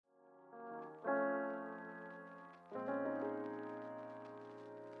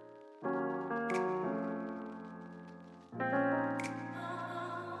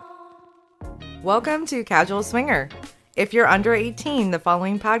Welcome to Casual Swinger. If you're under 18, the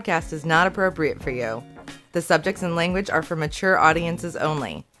following podcast is not appropriate for you. The subjects and language are for mature audiences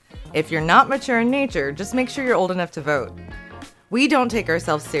only. If you're not mature in nature, just make sure you're old enough to vote. We don't take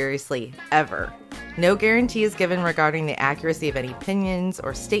ourselves seriously, ever. No guarantee is given regarding the accuracy of any opinions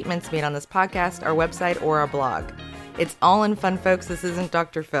or statements made on this podcast, our website, or our blog. It's all in fun, folks. This isn't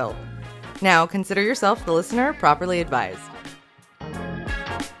Dr. Phil. Now, consider yourself, the listener, properly advised.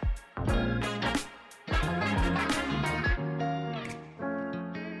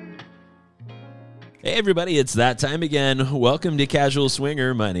 Hey everybody, it's that time again. Welcome to Casual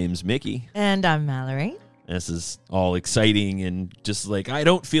Swinger. My name's Mickey. And I'm Mallory. This is all exciting and just like, I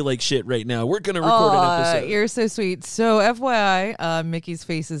don't feel like shit right now. We're going to record an episode. You're so sweet. So FYI, Mickey's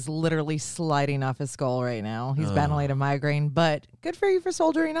face is literally sliding off his skull right now. He's battling a migraine, but good for you for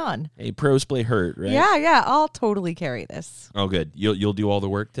soldiering on. Hey, pros play hurt, right? Yeah, I'll totally carry this. Oh, good. You'll do all the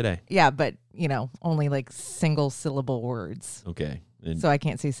work today? Yeah, but, only like single syllable words. Okay. And so I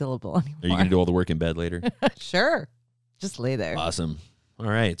can't say syllable anymore. are you going to do all the work in bed later? Sure. Just lay there. Awesome. All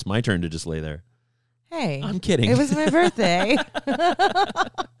right. It's my turn to just lay there. Hey. I'm kidding. It was my birthday.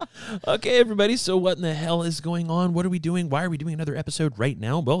 Okay, everybody. So what in the hell is going on? What are we doing? Why are we doing another episode right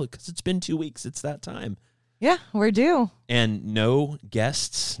now? Well, because it's been 2 weeks. It's that time. Yeah, we're due. And no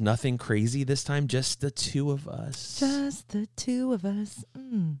guests, nothing crazy this time. Just the two of us. Just the two of us.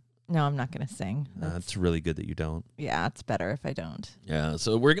 No, I'm not going to sing. It's really good that you don't. Yeah, it's better if I don't. Yeah,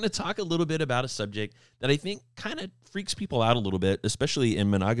 so we're going to talk a little bit about a subject that I think kind of freaks people out a little bit, especially in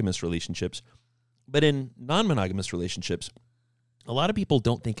monogamous relationships. But in non-monogamous relationships, a lot of people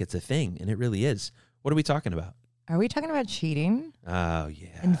don't think it's a thing, and it really is. What are we talking about? Are we talking about cheating? Oh,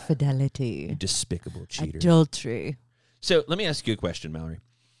 yeah. Infidelity. You despicable cheater. Adultery. So let me ask you a question, Mallory.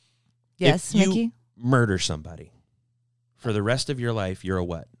 Yes, if Mickey? you murder somebody, for the rest of your life, you're a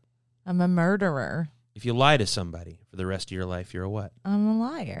what? I'm a murderer. If you lie to somebody, for the rest of your life, you're a what? I'm a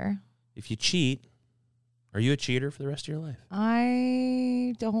liar. If you cheat, are you a cheater for the rest of your life?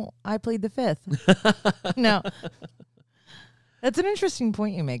 I plead the fifth. No. That's an interesting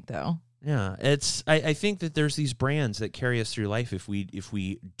point you make, though. Yeah, I think that there's these brands that carry us through life if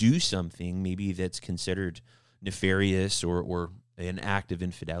we do something maybe that's considered nefarious or an act of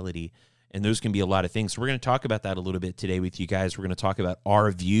infidelity, and those can be a lot of things. So we're going to talk about that a little bit today with you guys. We're going to talk about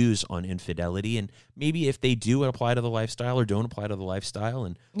our views on infidelity and maybe if they do apply to the lifestyle or don't apply to the lifestyle,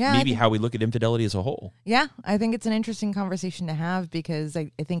 and maybe how we look at infidelity as a whole. Yeah, I think it's an interesting conversation to have because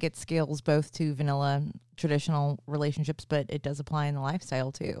I think it scales both to vanilla traditional relationships, but it does apply in the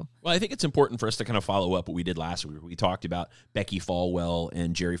lifestyle too. Well, I think it's important for us to kind of follow up what we did last week. We talked about Becky Falwell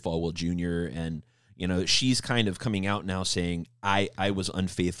and Jerry Falwell Jr. and she's kind of coming out now saying, I was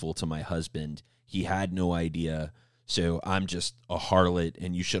unfaithful to my husband. He had no idea. So I'm just a harlot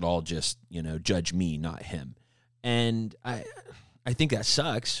and you should all just, judge me, not him. And I think that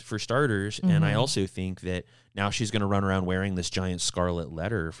sucks for starters. Mm-hmm. And I also think that now she's going to run around wearing this giant scarlet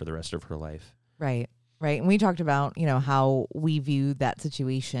letter for the rest of her life. Right. And we talked about, how we view that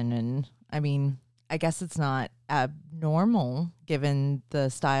situation. And I mean, I guess it's not abnormal given the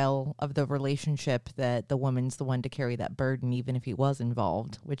style of the relationship that the woman's the one to carry that burden, even if he was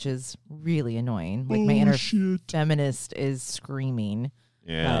involved, which is really annoying. Like my inner feminist is screaming.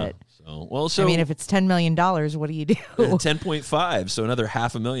 Yeah. So I mean, if it's $10 million, what do you do? 10.5. So another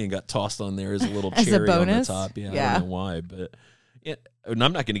 $500,000 got tossed on there as a little cherry on the top. Yeah. I don't know why, but yeah. And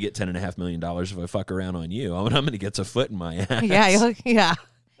I'm not going to get $10.5 million if I fuck around on you. I'm going to get a foot in my ass.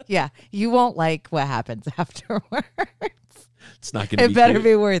 Yeah, you won't like what happens afterwards. It's not going to be. It better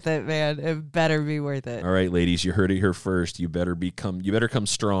be worth it, man. It better be worth it. All right, ladies, you heard it here first. You better come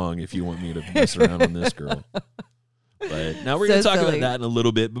strong if you want me to mess around on this girl. But now we're going to talk about that in a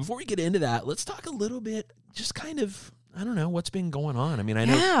little bit. Before we get into that, let's talk a little bit, just kind of, I don't know, what's been going on. I mean, I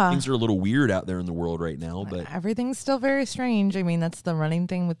know things are a little weird out there in the world right now, but everything's still very strange. I mean, that's the running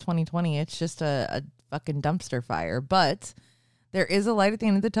thing with 2020. It's just a fucking dumpster fire, but there is a light at the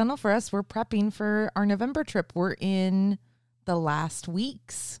end of the tunnel for us. We're prepping for our November trip. We're in the last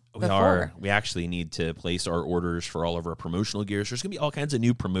weeks. We are. We actually need to place our orders for all of our promotional gears. There's going to be all kinds of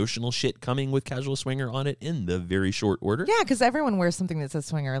new promotional shit coming with Casual Swinger on it in the very short order. Yeah, because everyone wears something that says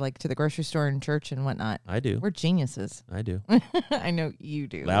Swinger, like to the grocery store and church and whatnot. I do. We're geniuses. I do. I know you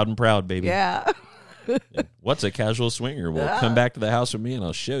do. Loud and proud, baby. Yeah. What's a casual swinger? Well, come back to the house with me and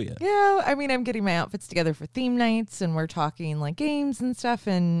I'll show you. Yeah, I mean, I'm getting my outfits together for theme nights, and we're talking like games and stuff,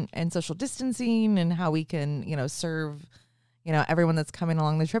 and social distancing, and how we can, serve, everyone that's coming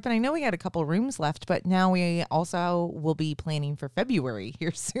along the trip. And I know we had a couple rooms left, but now we also will be planning for February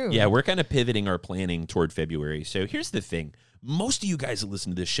here soon. Yeah, we're kind of pivoting our planning toward February. So here's the thing. Most of you guys that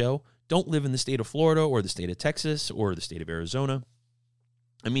listen to this show don't live in the state of Florida or the state of Texas or the state of Arizona.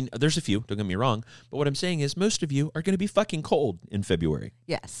 I mean, there's a few, don't get me wrong, but what I'm saying is most of you are going to be fucking cold in February.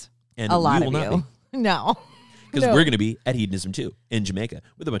 Yes. And a lot we will of you. not be. No. Because No. we're going to be at Hedonism 2 in Jamaica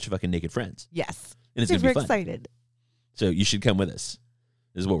with a bunch of fucking naked friends. Yes. And it's going to Super be fun. excited. So you should come with us,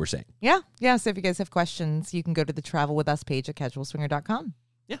 is what we're saying. Yeah. Yeah. So if you guys have questions, you can go to the Travel With Us page at casualswinger.com.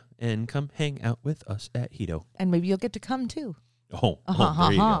 Yeah, and come hang out with us at Hedo. And maybe you'll get to come too. Oh,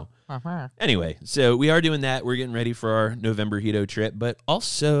 there you go. Anyway, so we are doing that. We're getting ready for our November Hedo trip, but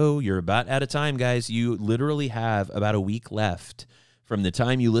also you're about out of time, guys. You literally have about a week left from the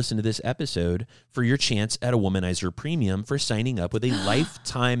time you listen to this episode for your chance at a Womanizer Premium for signing up with a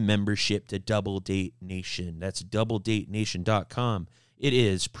lifetime membership to Double Date Nation. That's doubledatenation.com. It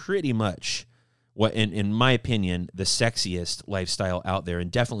is pretty much what, in my opinion, the sexiest lifestyle out there and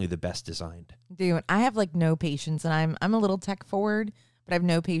definitely the best designed. Dude, I have like no patience, and I'm a little tech forward, but I have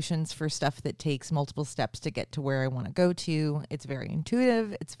no patience for stuff that takes multiple steps to get to where I want to go to. It's very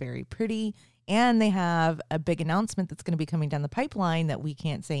intuitive. It's very pretty. And they have a big announcement that's going to be coming down the pipeline that we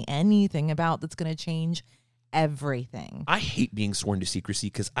can't say anything about that's going to change everything. I hate being sworn to secrecy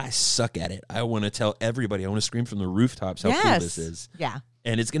because I suck at it. I want to tell everybody. I want to scream from the rooftops how cool this is. Yeah.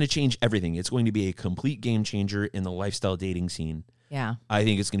 And it's going to change everything. It's going to be a complete game changer in the lifestyle dating scene. Yeah. I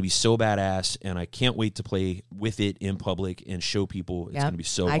think it's going to be so badass, and I can't wait to play with it in public and show people. It's going to be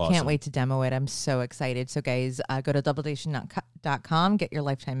so awesome. I can't wait to demo it. I'm so excited. So, guys, go to doubledation.com, get your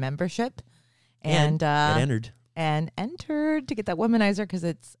lifetime membership, and get entered. And enter to get that Womanizer because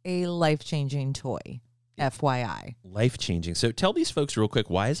it's a life-changing toy. FYI. Life-changing. So tell these folks real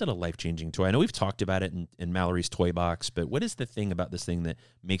quick, why is it a life-changing toy? I know we've talked about it in Mallory's toy box, but what is the thing about this thing that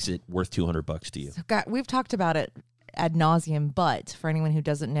makes it worth $200 to you? So, God, we've talked about it ad nauseum, but for anyone who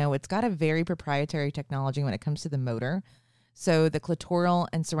doesn't know, it's got a very proprietary technology when it comes to the motor. So the clitoral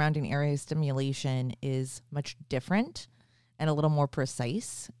and surrounding area stimulation is much different and a little more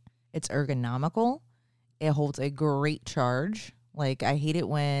precise. It's ergonomical. It holds a great charge. Like, I hate it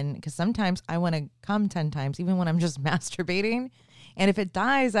because sometimes I want to come 10 times, even when I'm just masturbating. And if it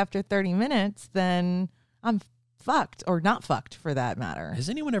dies after 30 minutes, then I'm fucked, or not fucked for that matter. Has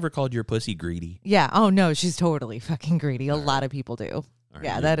anyone ever called your pussy greedy? Yeah. Oh, no, she's totally fucking greedy. A lot of people do. Right,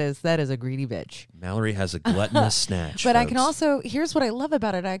 yeah, that is a greedy bitch. Mallory has a gluttonous snatch. But folks. I can also, here's what I love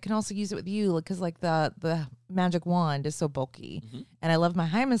about it. I can also use it with you because like the magic wand is so bulky. Mm-hmm. And I love my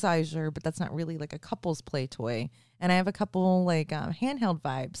high massager, but that's not really like a couple's play toy. And I have a couple like handheld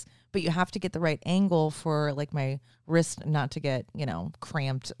vibes, but you have to get the right angle for like my wrist not to get,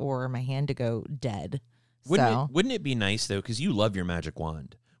 cramped or my hand to go dead. Wouldn't it be nice though, because you love your magic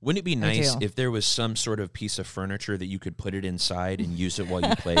wand? Wouldn't it be nice if there was some sort of piece of furniture that you could put it inside and use it while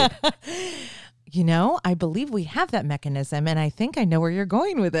you played? I believe we have that mechanism, and I think I know where you're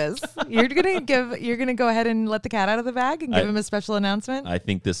going with this. You're gonna go ahead and let the cat out of the bag and give him a special announcement. I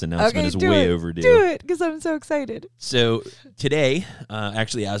think this announcement is do way it. overdue. Do it, because I'm so excited. So today,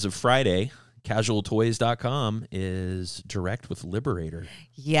 actually as of Friday, casualtoys.com is direct with Liberator.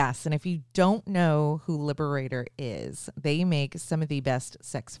 Yes, and if you don't know who Liberator is, they make some of the best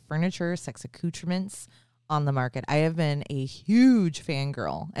sex furniture, sex accoutrements on the market. I have been a huge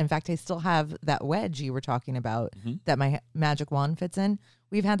fangirl. In fact, I still have that wedge you were talking about that my magic wand fits in.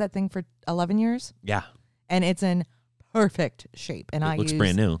 We've had that thing for 11 years. Yeah. And it's in perfect shape. And It looks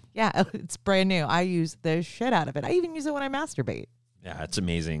brand new. Yeah, it's brand new. I use the shit out of it. I even use it when I masturbate. Yeah, it's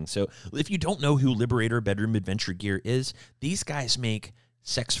amazing. So if you don't know who Liberator Bedroom Adventure Gear is, these guys make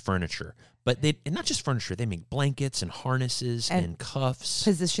sex furniture. But and not just furniture, they make blankets and harnesses and cuffs.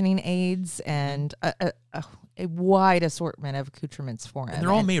 Positioning aids and a wide assortment of accoutrements for them. And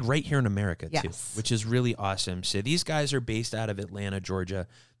they're all made right here in America, too, Yes. which is really awesome. So these guys are based out of Atlanta, Georgia.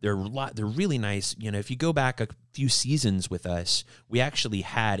 They're really nice. If you go back a few seasons with us, we actually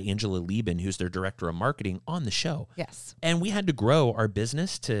had Angela Lieben, who's their director of marketing, on the show. Yes. And we had to grow our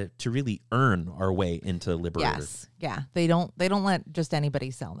business to really earn our way into Liberator. Yes. Yeah. They don't let just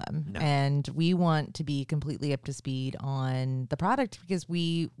anybody sell them. No. And we want to be completely up to speed on the product because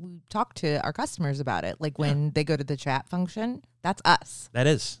we talk to our customers about it. Like when they go to the chat function, that's us. That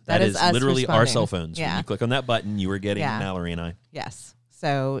is us literally our responding. cell phones. Yeah. When you click on that button, you are getting Mallory and I. Yes.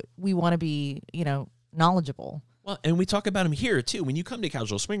 So we want to be, knowledgeable. Well, and we talk about them here, too. When you come to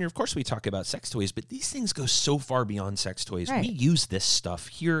Casual Swinger, of course, we talk about sex toys, but these things go so far beyond sex toys. Right. We use this stuff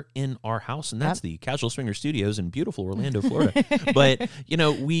here in our house, and that's the Casual Swinger Studios in beautiful Orlando, Florida. But,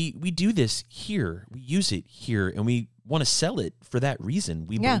 we do this here. We use it here, and we want to sell it for that reason.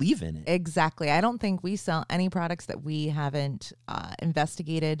 We believe in it. Exactly. I don't think we sell any products that we haven't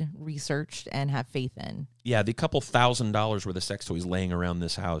investigated, researched, and have faith in. Yeah, the couple $1,000s worth of sex toys laying around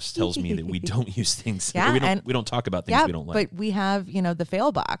this house tells me that we don't use things. Yeah, we don't talk about things we don't like. But we have, the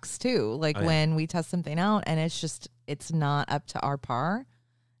fail box too. Like when we test something out and it's not up to our par,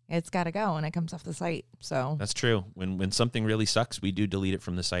 it's got to go and it comes off the site. So that's true. When something really sucks, we do delete it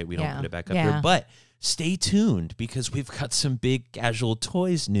from the site. We don't put it back up Yeah. there. But stay tuned because we've got some big Casual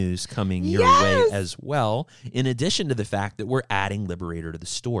Toys news coming your way as well, in addition to the fact that we're adding Liberator to the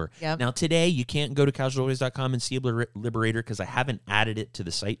store. Yep. Now, today, you can't go to casualtoys.com and see Liberator because I haven't added it to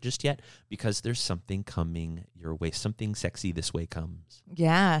the site just yet because there's something coming your way. Something sexy this way comes.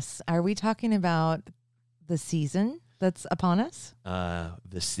 Yes. Are we talking about the season that's upon us?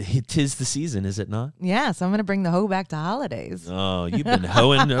 It is the season, is it not? Yeah, so I'm going to bring the hoe back to holidays. Oh, you've been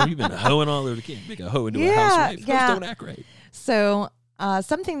hoeing. You've been hoeing all over the kid. Make a hoe into a housewife. Hoes don't act right. So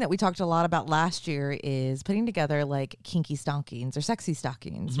something that we talked a lot about last year is putting together like kinky stockings or sexy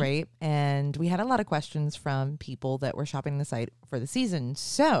stockings, right? And we had a lot of questions from people that were shopping the site for the season.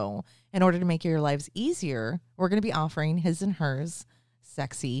 So in order to make your lives easier, we're going to be offering his and hers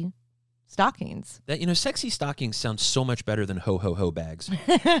sexy stockings. That sexy stockings sounds so much better than ho ho ho bags.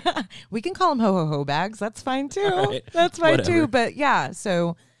 We can call them ho ho ho bags. That's fine too. Right. That's fine Whatever. too. But yeah,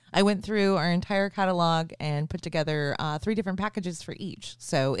 so I went through our entire catalog and put together 3 different packages for each.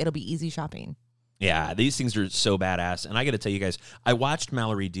 So it'll be easy shopping. Yeah, these things are so badass. And I got to tell you guys, I watched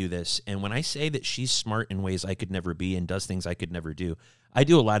Mallory do this. And when I say that she's smart in ways I could never be and does things I could never do, I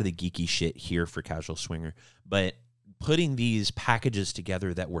do a lot of the geeky shit here for Casual Swinger. But putting these packages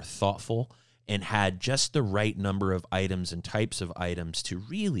together that were thoughtful and had just the right number of items and types of items to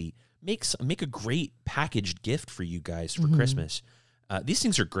really make a great packaged gift for you guys for Christmas. These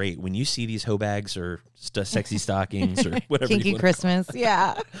things are great. When you see these hoe bags or sexy stockings or whatever, Kinky Christmas,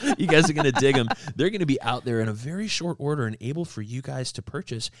 yeah. you guys are going to dig them. They're going to be out there in a very short order and able for you guys to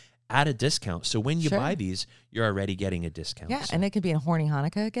purchase at a discount. So when you buy these, you're already getting a discount. Yeah, so. and it could be a horny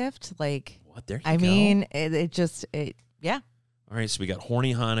Hanukkah gift. Like, What? There you I go. mean, yeah. All right, so we got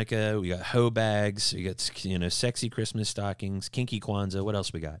horny Hanukkah, we got hoe bags, we got sexy Christmas stockings, kinky Kwanzaa. What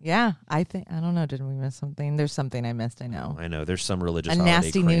else we got? Yeah, I don't know. Did we miss something? There's something I missed. I know. I know there's some religious A holiday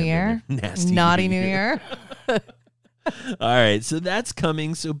nasty New crammed in Year. there. Nasty Naughty New Year. All right, so that's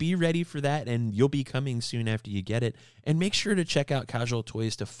coming. So be ready for that, and you'll be coming soon after you get it. And make sure to check out Casual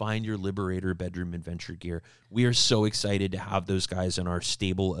Toys to find your Liberator bedroom adventure gear. We are so excited to have those guys in our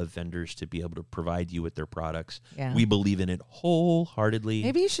stable of vendors to be able to provide you with their products. Yeah. We believe in it wholeheartedly.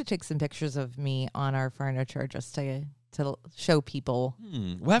 Maybe you should take some pictures of me on our furniture just to show people.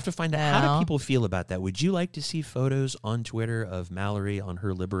 We'll have to find out how do people feel about that. Would you like to see photos on Twitter of Mallory on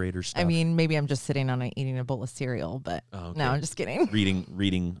her Liberator stuff? I mean, maybe I'm just sitting on eating a bowl of cereal, but okay. no, I'm just kidding.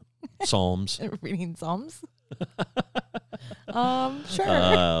 reading Psalms. Reading Psalms. Sure.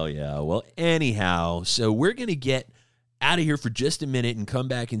 Oh, yeah. Well, anyhow, so we're going to get out of here for just a minute and come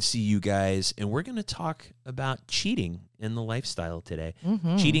back and see you guys. And we're going to talk about cheating in the lifestyle today.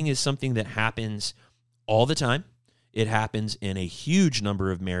 Cheating is something that happens all the time. It happens in a huge number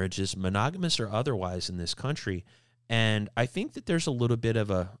of marriages, monogamous or otherwise, in this country. And I think that there's a little bit of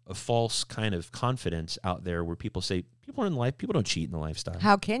a false kind of confidence out there where people say, people don't cheat in the lifestyle.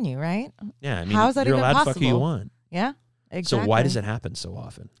 How can you, right? Yeah, I mean, How is that you're even allowed possible? to fuck who you want. Yeah, exactly. So why does it happen so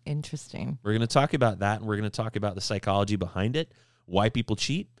often? Interesting. We're going to talk about that, and we're going to talk about the psychology behind it, why people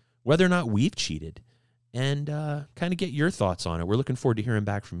cheat, whether or not we've cheated, and kind of get your thoughts on it. We're looking forward to hearing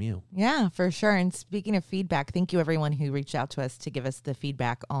back from you. Yeah, for sure. And speaking of feedback, thank you everyone who reached out to us to give us the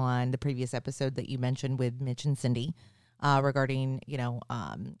feedback on the previous episode that you mentioned with Mitch and Cindy regarding,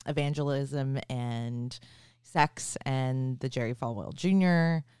 evangelism and sex and the Jerry Falwell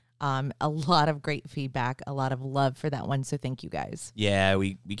Jr. A lot of great feedback, a lot of love for that one. So thank you guys. Yeah,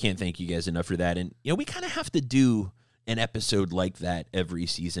 we can't thank you guys enough for that. And, we kind of have to do an episode like that every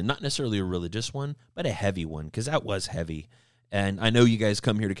season. Not necessarily a religious one, but a heavy one, because that was heavy. And I know you guys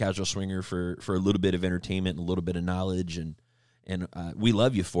come here to Casual Swinger for a little bit of entertainment and a little bit of knowledge, and we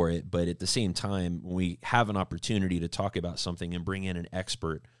love you for it. But at the same time, when we have an opportunity to talk about something and bring in an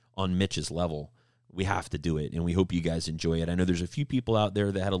expert on Mitch's level, we have to do it, and we hope you guys enjoy it. I know there's a few people out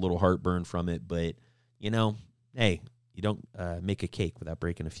there that had a little heartburn from it, but, hey, you don't make a cake without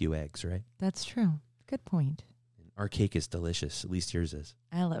breaking a few eggs, right? That's true. Good point. Our cake is delicious. At least yours is.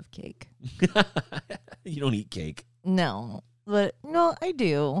 I love cake. You don't eat cake No, but no, I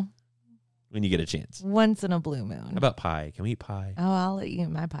do. when you get a chance. Once in a blue moon. How about pie? Can we eat pie? Oh, I'll let you eat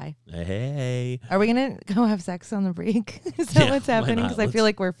my pie. Hey. Are we going to go have sex on the break? Is that Yeah, what's why happening? not? Because I feel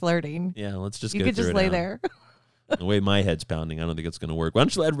like we're flirting. Yeah, let's just You go could through just it lay now. there. The way my head's pounding, I don't think it's going to work. Why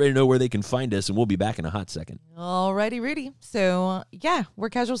don't you let everybody know where they can find us, and we'll be back in a hot second. Alrighty, Rudy. So, yeah, we're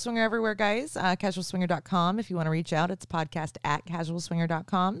Casual Swinger everywhere, guys. Casualswinger.com. If you want to reach out, it's podcast at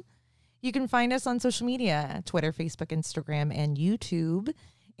casualswinger.com. You can find us on social media, Twitter, Facebook, Instagram, and YouTube.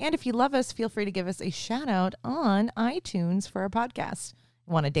 And if you love us, feel free to give us a shout out on iTunes for our podcast.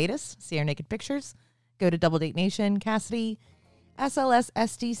 Want to date us? See our naked pictures? Go to Double Date Nation, Cassidy, SLS,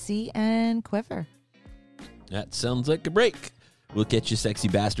 SDC, and Quiver. That sounds like a break. We'll catch you sexy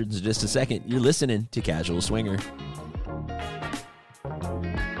bastards in just a second. You're listening to Casual Swinger.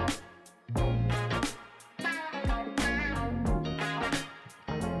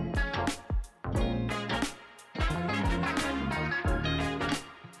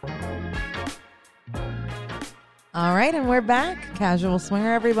 All right, and we're back. Casual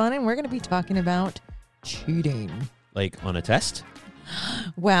Swinger, everyone, and we're going to be talking about cheating. Like on a test?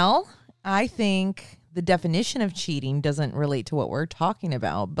 Well, I think the definition of cheating doesn't relate to what we're talking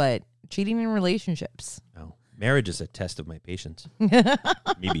about, but cheating in relationships. Oh, marriage is a test of my patience.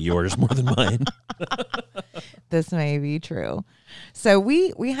 Maybe yours more than mine. This may be true. So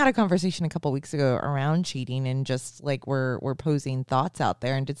we had a conversation a couple weeks ago around cheating, and just like we're posing thoughts out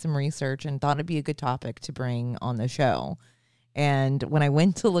there, and did some research and thought it'd be a good topic to bring on the show. And when I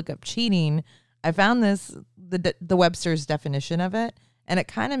went to look up cheating, I found the Webster's definition of it, and it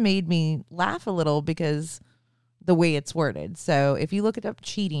kind of made me laugh a little because the way it's worded. So if you look it up,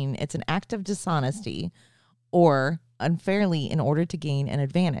 cheating, it's an act of dishonesty or unfairly in order to gain an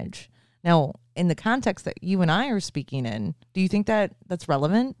advantage. Now, in the context that you and I are speaking in, do you think that that's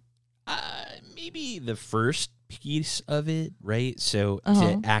relevant? Maybe the first piece of it, right? So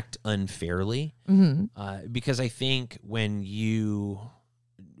to act unfairly, because I think when you,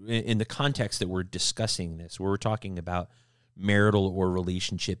 in the context that we're discussing this, where we're talking about marital or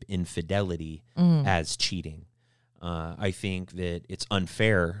relationship infidelity as cheating, I think that it's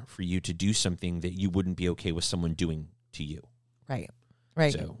unfair for you to do something that you wouldn't be okay with someone doing to you. Right.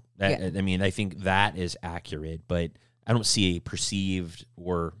 So that, I mean, I think that is accurate, but I don't see a perceived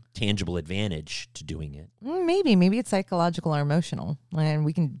or tangible advantage to doing it. Maybe it's psychological or emotional, and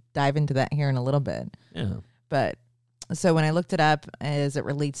we can dive into that here in a little bit. Yeah. But so when I looked it up as it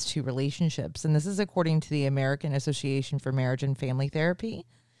relates to relationships, and this is according to the American Association for Marriage and Family Therapy,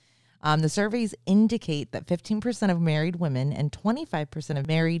 the surveys indicate that 15% of married women and 25% of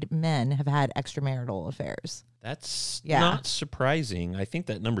married men have had extramarital affairs. That's not surprising. I think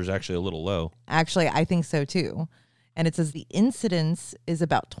that number is actually a little low. Actually, I think so too. And it says the incidence is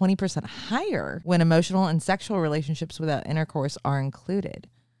about 20% higher when emotional and sexual relationships without intercourse are included.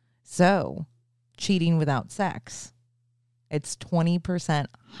 So, cheating without sex, it's 20%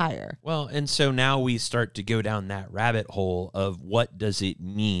 higher. Well, and so now we start to go down that rabbit hole of what does it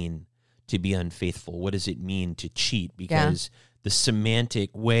mean to be unfaithful? What does it mean to cheat? Because the semantic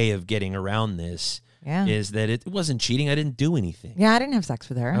way of getting around this is that it wasn't cheating. I didn't do anything. Yeah, I didn't have sex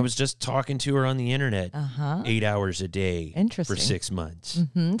with her. I was just talking to her on the internet 8 hours a day for 6 months.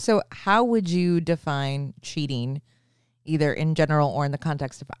 So how would you define cheating, either in general or in the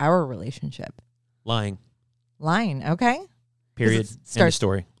context of our relationship? Lying. Okay. Period. End of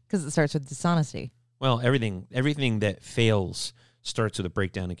story. Because it starts with dishonesty. Well, everything that fails starts with a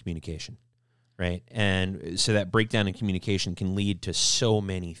breakdown in communication, right? And so that breakdown in communication can lead to so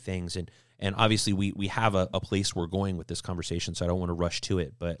many things. And obviously we have a place we're going with this conversation, so I don't want to rush to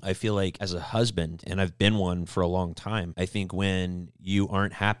it. But I feel like as a husband, and I've been one for a long time, I think when you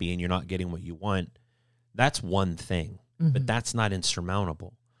aren't happy and you're not getting what you want, that's one thing, but that's not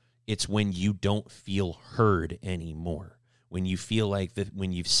insurmountable. It's when you don't feel heard anymore. When you feel like that,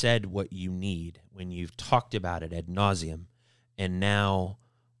 when you've said what you need, when you've talked about it ad nauseum, and now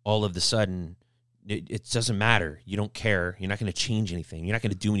all of a sudden it doesn't matter. You don't care. You're not going to change anything. You're not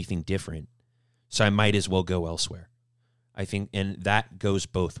going to do anything different. So I might as well go elsewhere. I think, and that goes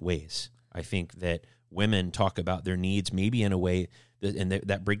both ways. I think that women talk about their needs maybe in a way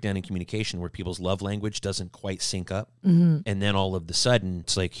that breakdown in communication where people's love language doesn't quite sync up. And then all of a sudden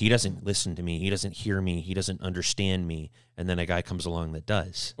it's like, he doesn't listen to me. He doesn't hear me. He doesn't understand me. And then a guy comes along that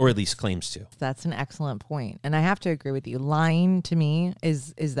does, or at least claims to. That's an excellent point. And I have to agree with you. Lying to me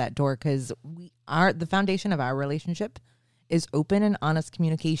is that door, because the foundation of our relationship is open and honest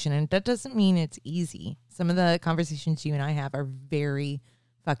communication. And that doesn't mean it's easy. Some of the conversations you and I have are very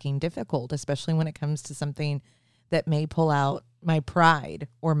fucking difficult, especially when it comes to something that may pull out my pride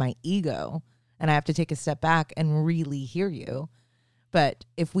or my ego, and I have to take a step back and really hear you. But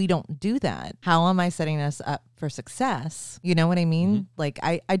if we don't do that, how am I setting us up for success? You know what I mean? Like,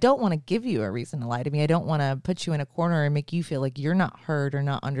 I don't want to give you a reason to lie to me. I don't want to put you in a corner and make you feel like you're not heard or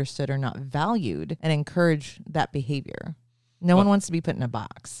not understood or not valued and encourage that behavior. No one wants to be put in a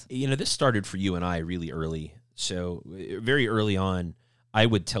box. You know, this started for you and I really early. So very early on, I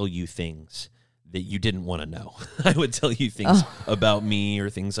would tell you things that you didn't want to know. I would tell you things about me or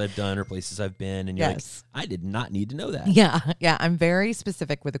things I've done or places I've been. And you're like, I did not need to know that. Yeah. I'm very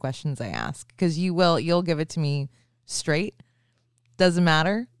specific with the questions I ask because you'll give it to me straight. Doesn't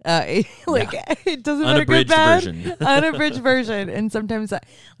matter. It doesn't matter good, bad. Version. Unabridged version. And sometimes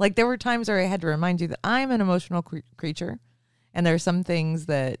there were times where I had to remind you that I'm an emotional creature. And there are some things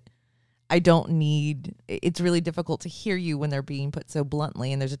that I don't need. It's really difficult to hear you when they're being put so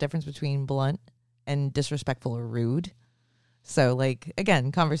bluntly. And there's a difference between blunt and disrespectful or rude. So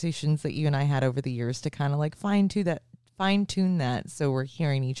again, conversations that you and I had over the years to kind of fine tune that so we're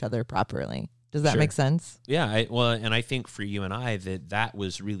hearing each other properly. Does that make sense? Yeah. And I think for you and I that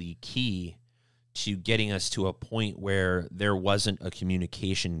was really key to getting us to a point where there wasn't a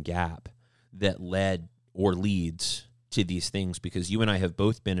communication gap that led or leads to these things, because you and I have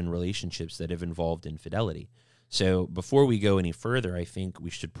both been in relationships that have involved infidelity. So before we go any further, I think we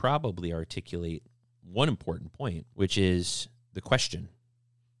should probably articulate one important point, which is the question: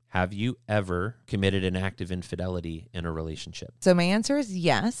 have you ever committed an act of infidelity in a relationship? So my answer is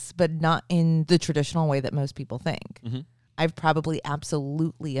yes, but not in the traditional way that most people think. Mm-hmm. I've probably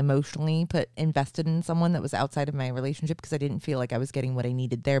absolutely emotionally invested in someone that was outside of my relationship because I didn't feel like I was getting what I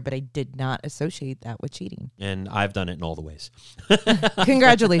needed there, but I did not associate that with cheating. And I've done it in all the ways.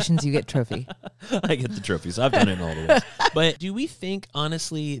 Congratulations, you get trophy. I get the trophies. I've done it in all the ways. But do we think,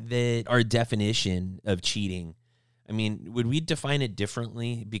 honestly, that our definition of cheating, I mean, would we define it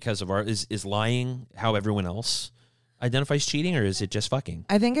differently because of is lying how everyone else identifies cheating, or is it just fucking?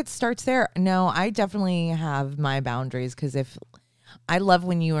 I think it starts there. No, I definitely have my boundaries, because if I love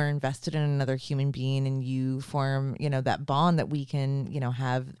when you are invested in another human being and you form, that bond that we can,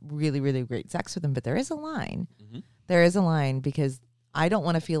 have really, really great sex with them. But there is a line. Mm-hmm. There is a line, because I don't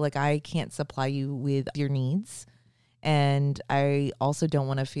want to feel like I can't supply you with your needs. And I also don't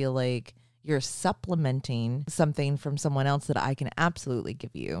want to feel like you're supplementing something from someone else that I can absolutely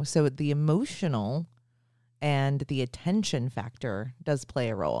give you. So the emotional and the attention factor does play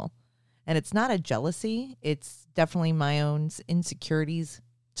a role. And it's not a jealousy. It's definitely my own insecurities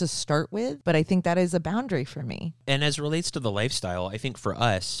to start with. But I think that is a boundary for me. And as it relates to the lifestyle, I think for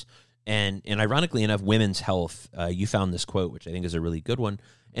us, and ironically enough, Women's Health, you found this quote, which I think is a really good one.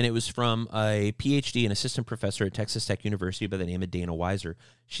 And it was from a PhD and assistant professor at Texas Tech University by the name of Dana Weiser.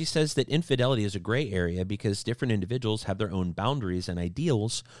 She says that infidelity is a gray area because different individuals have their own boundaries and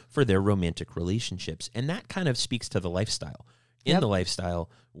ideals for their romantic relationships. And that kind of speaks to the lifestyle. In the lifestyle,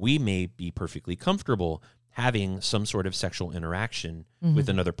 we may be perfectly comfortable having some sort of sexual interaction with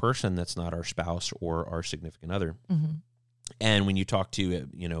another person that's not our spouse or our significant other. Mm-hmm. And when you talk to,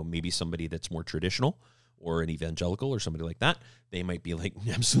 maybe somebody that's more traditional or an evangelical or somebody like that, they might be like,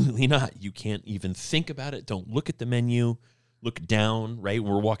 absolutely not. You can't even think about it. Don't look at the menu. Look down, right?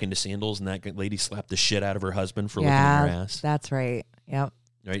 We're walking to Sandals, and that lady slapped the shit out of her husband for looking at her ass. That's right. Yep.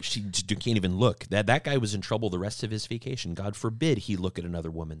 Right? She can't even look. That guy was in trouble the rest of his vacation. God forbid he look at another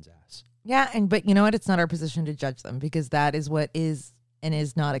woman's ass. Yeah, but you know what? It's not our position to judge them, because that is what is and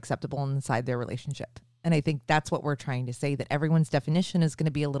is not acceptable inside their relationship. And I think that's what we're trying to say, that everyone's definition is going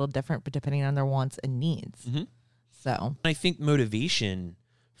to be a little different, but depending on their wants and needs. Mm-hmm. So I think motivation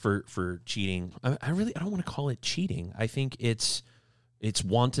for cheating, I don't want to call it cheating. I think it's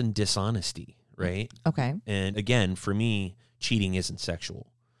wanton dishonesty, right? Okay. And again, for me, cheating isn't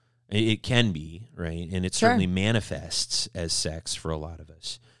sexual. It can be, right? And it certainly manifests as sex for a lot of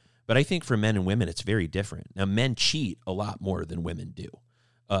us. But I think for men and women, it's very different. Now, men cheat a lot more than women do.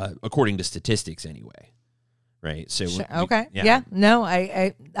 According to statistics anyway, right? So sure. Okay. Yeah. No,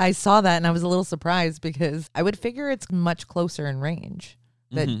 I saw that and I was a little surprised, because I would figure it's much closer in range,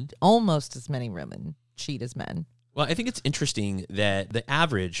 that almost as many women cheat as men. Well, I think it's interesting that the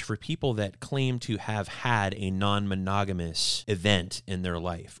average for people that claim to have had a non-monogamous event in their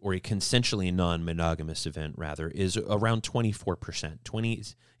life, or a consensually non-monogamous event, rather, is around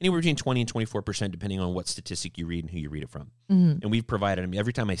 24%. Anywhere between 20 and 24%, depending on what statistic you read and who you read it from. Mm-hmm. And we've provided,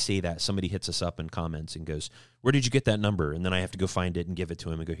 every time I say that, somebody hits us up in comments and goes, where did you get that number? And then I have to go find it and give it to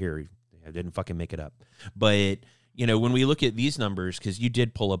him and go, here, I didn't fucking make it up. But when we look at these numbers, because you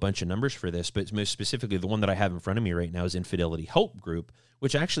did pull a bunch of numbers for this, but most specifically the one that I have in front of me right now is Infidelity Help Group,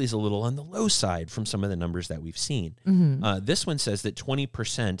 which actually is a little on the low side from some of the numbers that we've seen. Mm-hmm. This one says that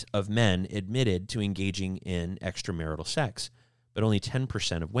 20% of men admitted to engaging in extramarital sex. but only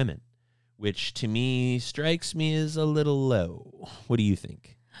 10% of women, which to me strikes me as a little low. What do you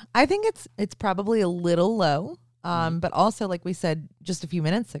think? I think it's probably a little low, but also, like we said just a few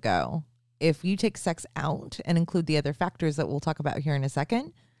minutes ago, if you take sex out and include the other factors that we'll talk about here in a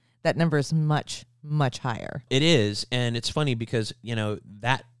second, that number is much, much higher. It is, and it's funny because,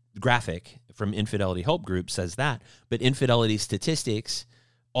 that graphic from Infidelity Help Group says that, but infidelity statistics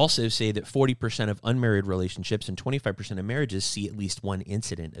also say that 40% of unmarried relationships and 25% of marriages see at least one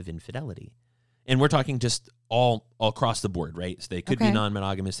incident of infidelity. And we're talking just all across the board, right? So they could be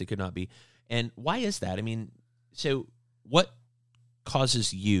non-monogamous, they could not be. And why is that? I mean, so what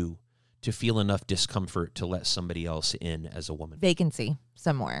causes you to feel enough discomfort to let somebody else in as a woman? Vacancy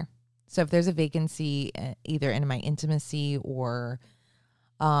somewhere. So if there's a vacancy either in my intimacy or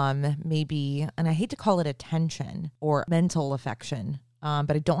maybe, and I hate to call it attention or mental affection,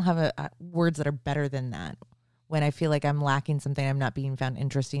 but I don't have words that are better than that. When I feel like I'm lacking something, I'm not being found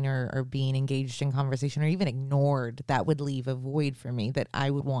interesting or being engaged in conversation or even ignored, that would leave a void for me that I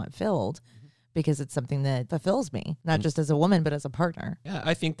would want filled because it's something that fulfills me, not just as a woman, but as a partner. Yeah,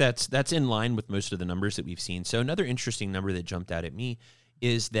 I think that's in line with most of the numbers that we've seen. So another interesting number that jumped out at me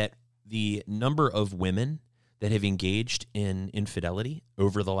is that the number of women that have engaged in infidelity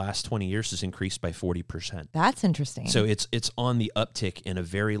over the last 20 years has increased by 40%. That's interesting. So it's on the uptick in a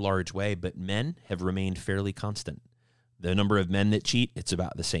very large way, but men have remained fairly constant. The number of men that cheat, it's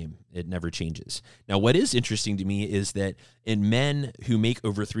about the same. It never changes. Now, what is interesting to me is that in men who make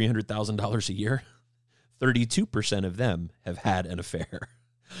over $300,000 a year, 32% of them have had an affair.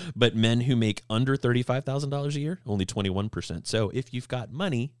 But men who make under $35,000 a year, only 21%. So if you've got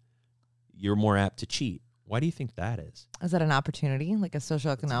money, you're more apt to cheat. Why do you think that is? Is that an opportunity, like a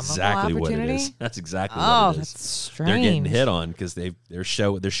socioeconomic exactly opportunity? What it is. That's exactly what it is. That's strange. They're getting hit on because they're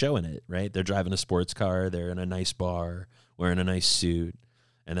showing it, right? They're driving a sports car, they're in a nice bar, wearing a nice suit,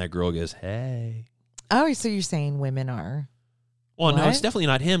 and that girl goes, "Hey." Oh, so you're saying women are? Well, what? No, it's definitely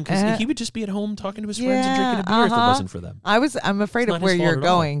not him because he would just be at home talking to his friends and drinking a beer if it wasn't for them. I'm afraid It's of not where his fault you're at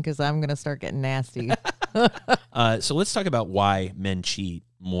all. going because I'm going to start getting nasty. So let's talk about why men cheat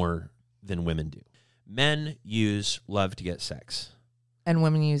more than women do. Men use love to get sex. And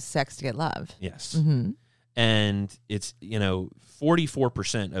women use sex to get love. Yes. Mm-hmm. And it's,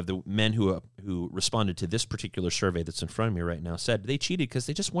 44% of the men who responded to this particular survey that's in front of me right now said they cheated because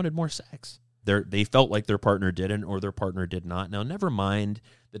they just wanted more sex. They felt like their partner didn't or their partner did not. Now, never mind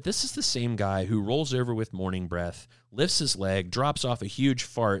that this is the same guy who rolls over with morning breath, lifts his leg, drops off a huge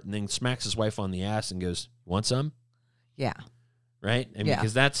fart, and then smacks his wife on the ass and goes, "Want some?" Yeah. Right? I mean,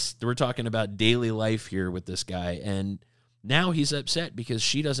 because we're talking about daily life here with this guy. And now he's upset because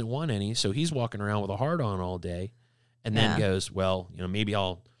she doesn't want any. So he's walking around with a hard on all day and then goes, well, maybe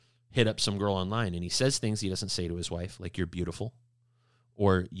I'll hit up some girl online. And he says things he doesn't say to his wife, like, "You're beautiful,"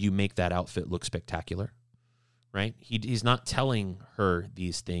 or "You make that outfit look spectacular." Right? He's not telling her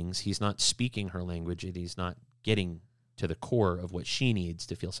these things. He's not speaking her language. And he's not getting to the core of what she needs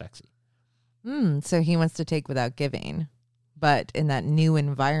to feel sexy. So he wants to take without giving. But in that new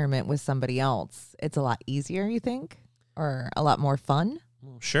environment with somebody else, it's a lot easier, you think? Or a lot more fun?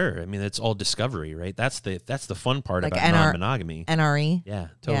 Well, sure. I mean, it's all discovery, right? That's the fun part like about non-monogamy. NRE? Yeah,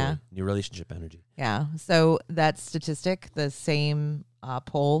 totally. Yeah. New relationship energy. Yeah. So that statistic, the same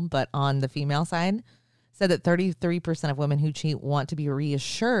poll, but on the female side, said that 33% of women who cheat want to be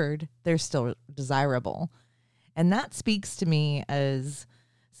reassured they're still desirable. And that speaks to me as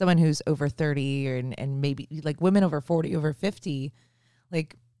someone who's over 30 and maybe like women over 40, over 50,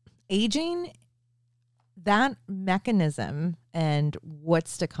 like aging, that mechanism and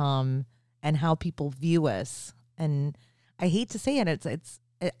what's to come and how people view us. And I hate to say it,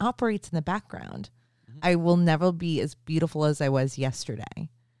 it operates in the background. Mm-hmm. I will never be as beautiful as I was yesterday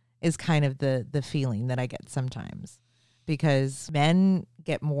is kind of the feeling that I get sometimes, because men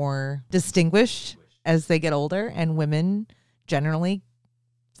get more distinguished as they get older and women generally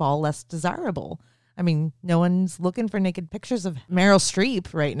fall less desirable. I mean, no one's looking for naked pictures of Meryl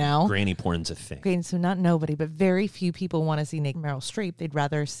Streep right now. Granny porn's a thing. Okay, so not nobody, but very few people want to see naked Meryl Streep. They'd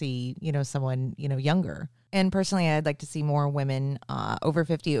rather see, someone, younger. And personally, I'd like to see more women over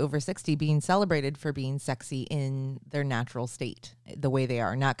 50, over 60 being celebrated for being sexy in their natural state, the way they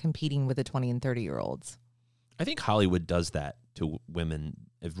are, not competing with the 20 and 30-year-olds. I think Hollywood does that to women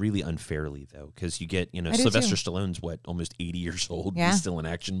really unfairly, though, because you get, I do Sylvester too. Stallone's, almost 80 years old. Yeah. He's still in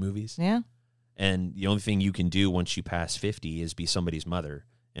action movies. Yeah. And the only thing you can do once you pass 50 is be somebody's mother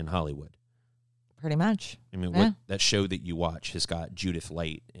in Hollywood. Pretty much. I mean, Yeah. that show that you watch has got Judith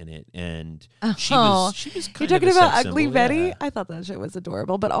Light in it, and she Oh, was you're kind talking of a about sex Ugly symbol. Betty? Yeah. I thought that shit was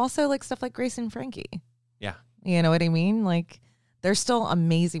adorable, but also like stuff like Grace and Frankie. Yeah. You know what I mean? Like they're still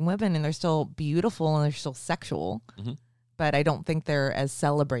amazing women and they're still beautiful and they're still sexual, but I don't think they're as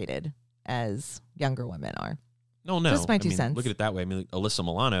celebrated as younger women are. No. Just my 2 cents. Look at it that way. I mean, Alyssa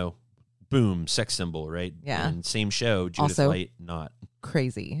Milano, boom, sex symbol, right? Yeah. And same show, Judith Also, Light, not.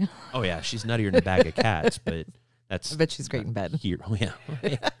 Crazy. Oh, yeah, she's nuttier than a bag of cats, but that's... I bet she's great in bed. Here. Oh, yeah.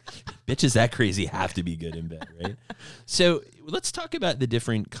 Bitches that crazy have to be good in bed, right? So let's talk about the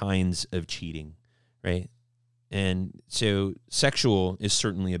different kinds of cheating, right? And so sexual is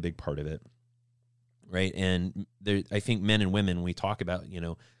certainly a big part of it, right? And I think men and women, we talk about,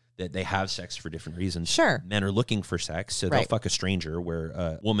 that they have sex for different reasons. Sure. Men are looking for sex, so they'll Right. fuck a stranger, where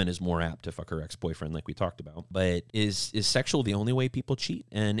a woman is more apt to fuck her ex-boyfriend, like we talked about. But is sexual the only way people cheat?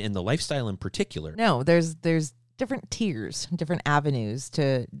 And in the lifestyle in particular? No, there's different tiers, different avenues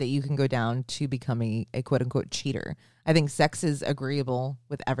that you can go down to become a quote unquote cheater. I think sex is agreeable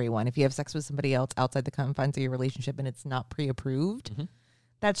with everyone. If you have sex with somebody else outside the confines of your relationship and it's not pre-approved,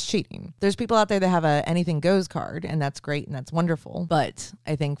 that's cheating. There's people out there that have a anything goes card, and that's great and that's wonderful. But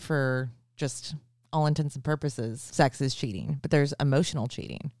I think for just all intents and purposes, sex is cheating. But there's emotional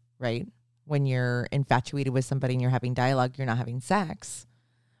cheating, right? When you're infatuated with somebody and you're having dialogue, you're not having sex,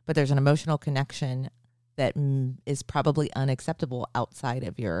 but there's an emotional connection that is probably unacceptable outside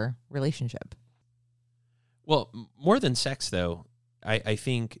of your relationship. Well, more than sex, though, I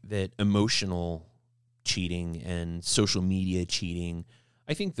think that emotional cheating and social media cheating,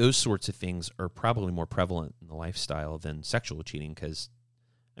 I think those sorts of things are probably more prevalent in the lifestyle than sexual cheating because,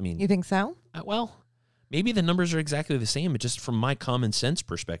 You think so? Well, maybe the numbers are exactly the same, but just from my common sense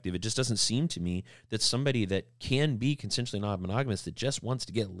perspective, it just doesn't seem to me that somebody that can be consensually non-monogamous that just wants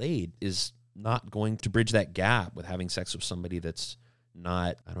to get laid is not going to bridge that gap with having sex with somebody that's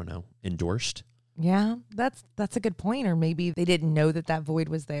not, I don't know, endorsed. Yeah, that's a good point. Or maybe they didn't know that void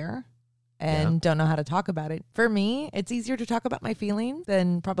was there and don't know how to talk about it. For me, it's easier to talk about my feelings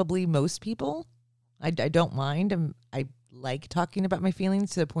than probably most people. I don't mind. I like talking about my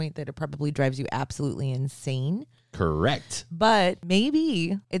feelings to the point that it probably drives you absolutely insane. Correct. But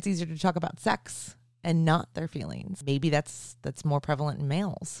maybe it's easier to talk about sex and not their feelings. Maybe that's more prevalent in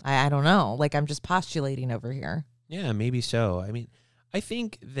males. I don't know. Like, I'm just postulating over here. Yeah, maybe so. I mean, I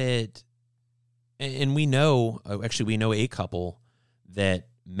think that, and we know a couple that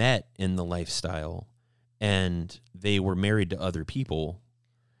met in the lifestyle and they were married to other people.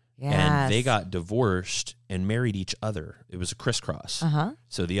 Yes. And they got divorced and married each other. It was a crisscross.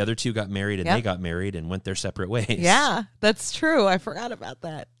 So the other two got married and they got married and went their separate ways. Yeah, that's true. I forgot about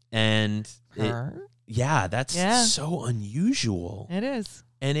that. And that's so unusual. It is.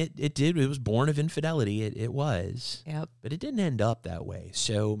 And it was born of infidelity. It was. Yep. But it didn't end up that way.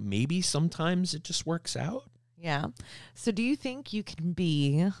 So maybe sometimes it just works out. Yeah. So do you think you can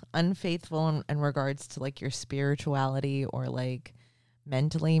be unfaithful in regards to like your spirituality or like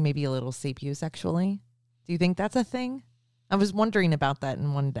mentally, maybe a little sapiosexually? Do you think that's a thing? I was wondering about that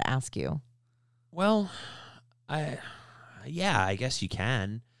and wanted to ask you. Well, I guess you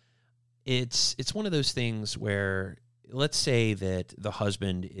can. It's one of those things where, let's say that the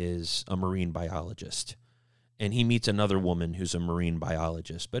husband is a marine biologist and he meets another woman who's a marine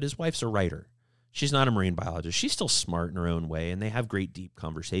biologist, but his wife's a writer. She's not a marine biologist. She's still smart in her own way, and they have great, deep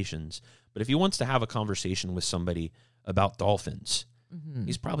conversations. But if he wants to have a conversation with somebody about dolphins,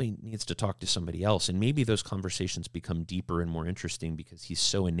 he's probably needs to talk to somebody else. And maybe those conversations become deeper and more interesting because he's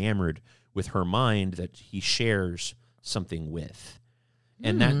so enamored with her mind that he shares something with.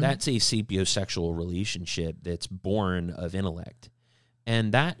 And that's a sapiosexual relationship that's born of intellect.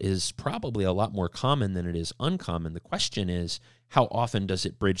 And that is probably a lot more common than it is uncommon. The question is, how often does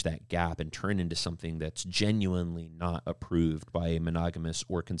it bridge that gap and turn into something that's genuinely not approved by a monogamous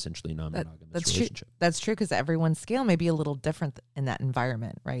or consensually non-monogamous relationship? That's true, because everyone's scale may be a little different in that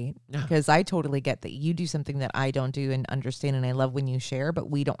environment, right? Yeah. Because I totally get that you do something that I don't do and understand, and I love when you share, but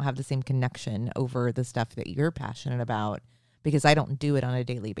we don't have the same connection over the stuff that you're passionate about because I don't do it on a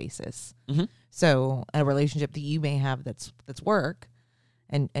daily basis. So a relationship that you may have that's work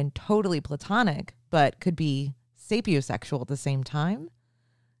and totally platonic, but could be sapiosexual at the same time.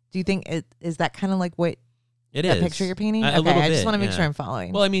 Do you think is that kind of like what It that is. picture you're painting? A little I just bit, want to make yeah. sure I'm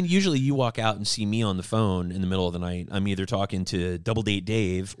following. Well, I mean, usually you walk out and see me on the phone in the middle of the night. I'm either talking to Double Date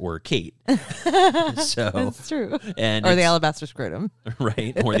Dave or Kate. So that's true. and Or the it's- alabaster scrotum.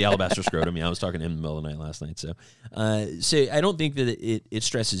 right? Or the alabaster scrotum. Yeah, I was talking to him in the middle of the night last night. So I don't think that it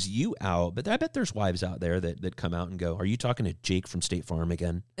stresses you out, but I bet there's wives out there that come out and go, "Are you talking to Jake from State Farm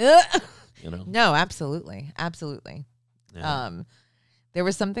again?" You know? No, absolutely. Absolutely. Yeah. There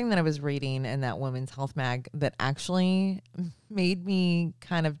was something that I was reading in that Women's Health mag that actually made me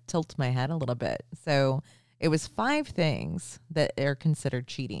kind of tilt my head a little bit. So It was 5 things that are considered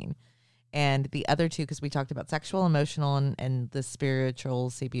cheating. And the other 2, because we talked about sexual, emotional, and the spiritual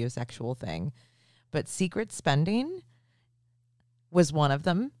sapiosexual thing. But secret spending was one of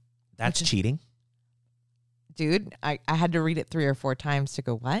them. That's cheating. Dude, I had to read it 3 or 4 times to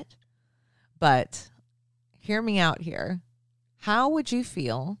go, what? But hear me out here. How would you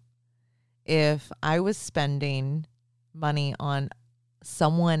feel if I was spending money on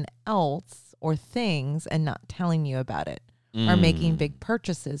someone else or things and not telling you about it, or making big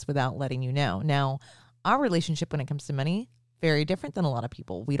purchases without letting you know? Now, our relationship when it comes to money, very different than a lot of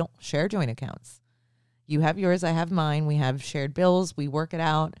people. We don't share joint accounts. You have yours, I have mine. We have shared bills. We work it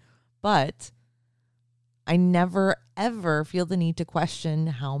out. But I never, ever feel the need to question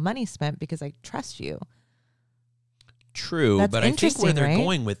how money's spent because I trust you. True, That's but I think where they're right?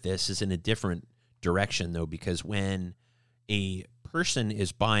 going with this is in a different direction, though, because when a person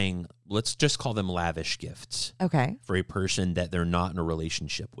is buying, let's just call them lavish gifts Okay. for a person that they're not in a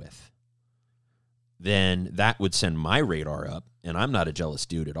relationship with, then that would send my radar up, and I'm not a jealous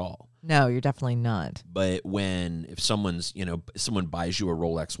dude at all. No, you're definitely not. But if someone's, someone buys you a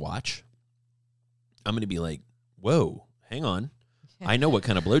Rolex watch, I'm going to be like, whoa, hang on. I know what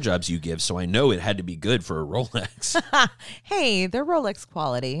kind of blowjobs you give, so I know it had to be good for a Rolex. Hey, they're Rolex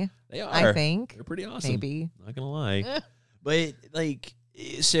quality. They are. I think. They're pretty awesome. Maybe. Not going to lie. But,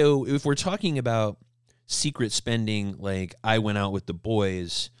 so if we're talking about secret spending, like I went out with the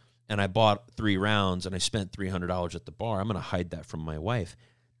boys and I bought 3 rounds and I spent $300 at the bar, I'm going to hide that from my wife.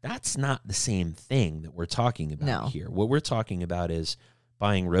 That's not the same thing that we're talking about here. What we're talking about is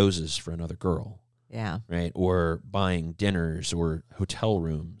buying roses for another girl. Yeah. Right? Or buying dinners or hotel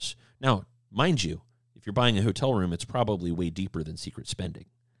rooms. Now, mind you, if you're buying a hotel room, it's probably way deeper than secret spending.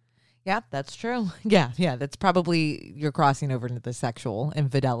 Yeah, that's true. Yeah. That's probably you're crossing over into the sexual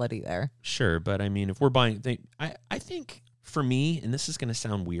infidelity there. Sure, but I mean, if we're buying, I think for me, and this is going to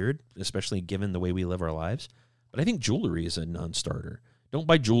sound weird, especially given the way we live our lives, but I think jewelry is a non-starter. Don't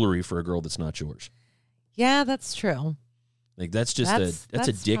buy jewelry for a girl that's not yours. Yeah, that's true. Like that's just that's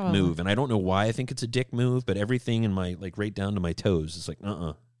a dick move, and I don't know why I think it's a dick move, but everything in my right down to my toes is like,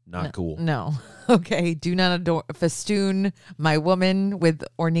 not cool. No. Okay. Do not festoon my woman with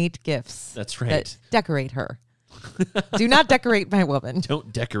ornate gifts. That's right. That decorate her. Do not decorate my woman.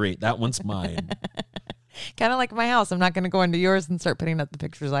 Don't decorate. That one's mine. Kind of like my house. I'm not going to go into yours and start putting up the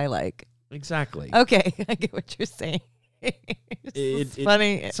pictures I like. Exactly. Okay. I get what you're saying. It's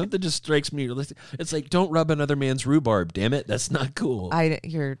funny. Something just strikes me. It's like, don't rub another man's rhubarb. Damn it, that's not cool. I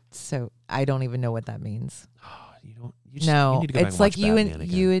don't even know what that means. You It's like you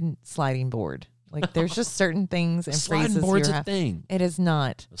and sliding board. Like there's just certain things and sliding phrases. Board's a thing. It is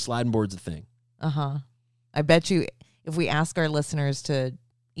not. A sliding board's a thing. I bet you if we ask our listeners to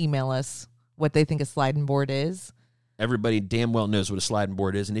email us what they think a sliding board is, everybody damn well knows what a sliding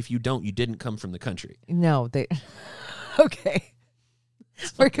board is, and if you don't, you didn't come from the country. No, they. Okay.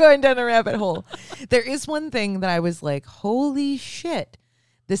 We're going down a rabbit hole. There is one thing that I was like, holy shit,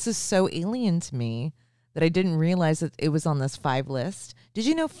 this is so alien to me that I didn't realize that it was on this 5 list. Did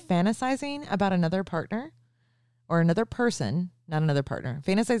you know fantasizing about another partner or another person, not another partner,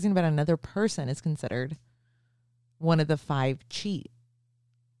 fantasizing about another person is considered one of the 5 cheat?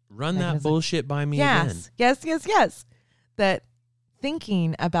 Run that bullshit by me again. Yes. That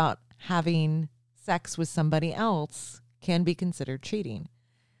thinking about having sex with somebody else can be considered cheating.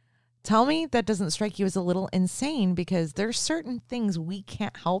 Tell me that doesn't strike you as a little insane, because there's certain things we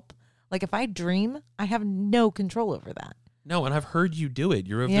can't help. Like if I dream, I have no control over that. No, and I've heard you do it.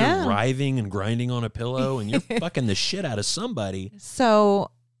 You're over there writhing and grinding on a pillow and you're fucking the shit out of somebody.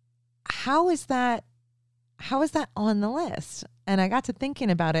 So how is that on the list? And I got to thinking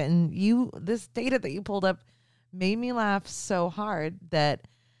about it, and this data that you pulled up made me laugh so hard that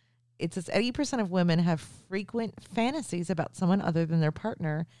it says 80% of women have frequent fantasies about someone other than their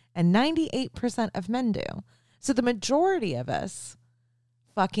partner, and 98% of men do. So the majority of us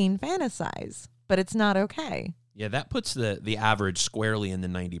fucking fantasize, but it's not okay. Yeah, that puts the average squarely in the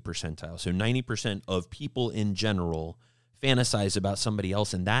 90 percentile. So 90% of people in general fantasize about somebody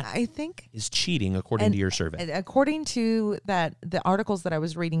else, and that I think is cheating according to your survey. According to the articles that I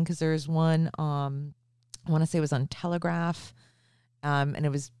was reading, because there's one, I want to say it was on Telegraph, and it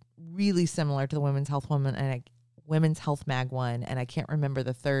was really similar to the Women's Health Woman and Women's Health Mag one, and I can't remember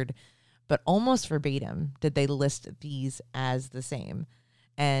the third, but almost verbatim did they list these as the same.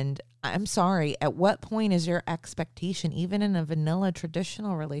 And I'm sorry, at what point is your expectation, even in a vanilla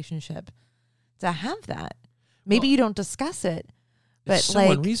traditional relationship, to have that? Maybe you don't discuss it, but it's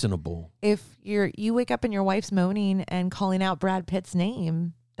so unreasonable. If you wake up and your wife's moaning and calling out Brad Pitt's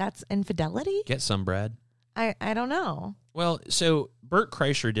name, that's infidelity. Get some, Brad. I don't know. Well, so Bert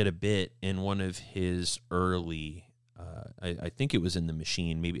Kreischer did a bit in one of his early, I think it was in The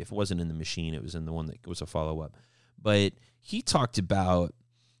Machine. Maybe if it wasn't in The Machine, it was in the one that was a follow-up. But he talked about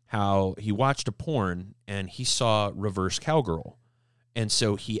how he watched a porn and he saw Reverse Cowgirl. And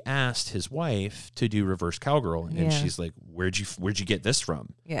so he asked his wife to do Reverse Cowgirl. And she's like, where'd you get this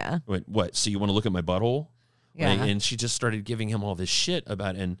from? Yeah. I went, what? So you want to look at my butthole? Yeah. And she just started giving him all this shit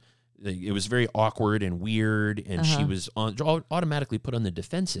about it. And it was very awkward and weird. And she was automatically put on the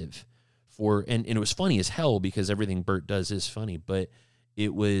defensive and it was funny as hell because everything Bert does is funny. But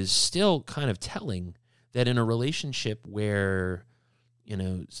it was still kind of telling that in a relationship where,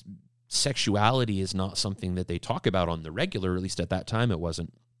 sexuality is not something that they talk about on the regular, or at least at that time it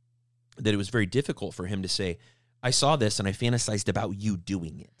wasn't, that it was very difficult for him to say, I saw this and I fantasized about you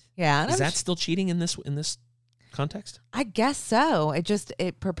doing it. Yeah. Is that still cheating in this context? I guess so.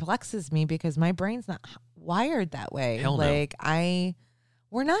 It perplexes me because my brain's not wired that way. Hell no.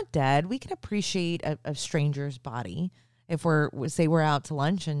 We're not dead. We can appreciate a stranger's body. If we're out to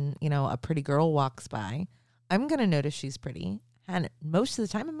lunch and, a pretty girl walks by, I'm going to notice she's pretty. And most of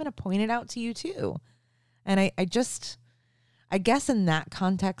the time I'm going to point it out to you too. And I guess in that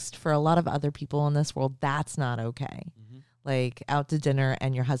context, for a lot of other people in this world, that's not okay. Mm-hmm. Like out to dinner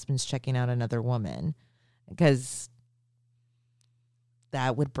and your husband's checking out another woman, because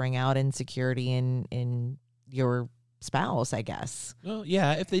that would bring out insecurity in your spouse, I guess. Well,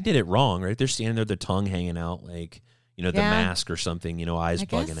 yeah, if they did it wrong, right? They're standing there, the tongue hanging out, like, the mask or something, eyes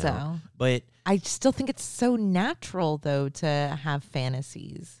bugging out. But I still think it's so natural, though, to have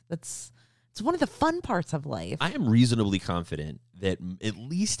fantasies. It's one of the fun parts of life. I am reasonably confident that at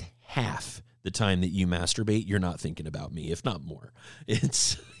least half the time that you masturbate, you're not thinking about me, if not more.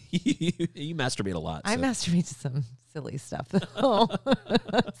 It's you masturbate a lot. I masturbate to some silly stuff,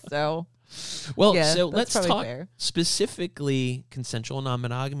 so. Well, yeah, so let's talk fair. Specifically consensual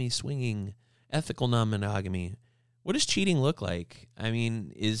non-monogamy, swinging, ethical non-monogamy. What does cheating look like? I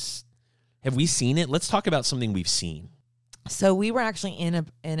mean, have we seen it? Let's talk about something we've seen. So we were actually in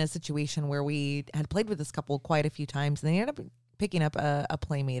a situation where we had played with this couple quite a few times, and they ended up picking up a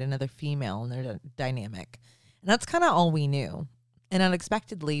playmate, another female, and their dynamic. And that's kind of all we knew. And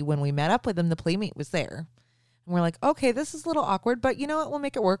unexpectedly, when we met up with them, the playmate was there. And we're like, okay, this is a little awkward, but you know what? We'll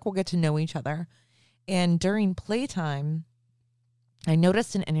make it work. We'll get to know each other. And during playtime, I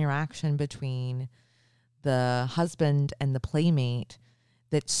noticed an interaction between the husband and the playmate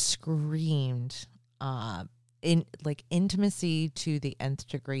that screamed in like intimacy to the nth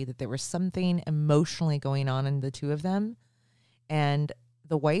degree, that there was something emotionally going on in the two of them. And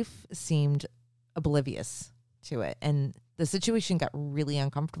the wife seemed oblivious to it. And the situation got really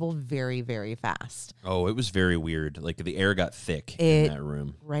uncomfortable very, very fast. Oh, it was very weird. Like the air got thick in that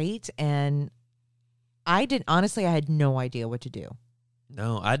room. Right. And I had no idea what to do.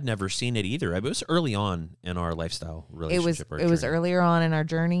 No, I'd never seen it either. It was early on in our lifestyle relationship. It was earlier on in our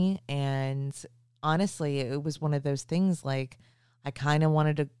journey. And honestly, it was one of those things, like, I kind of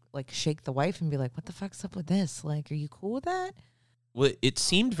wanted to like shake the wife and be like, what the fuck's up with this? Like, are you cool with that? Well, it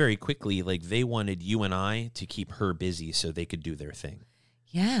seemed very quickly like they wanted you and I to keep her busy so they could do their thing.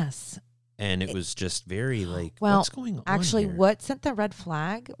 Yes. And it was just very like, what's going on actually, here? what sent the red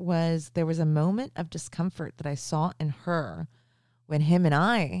flag was there was a moment of discomfort that I saw in her when him and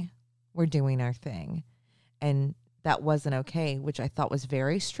I were doing our thing. And that wasn't okay, which I thought was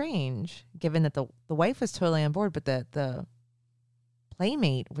very strange, given that the wife was totally on board, but the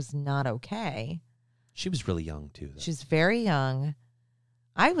playmate was not okay. She was really young, too. She's very young.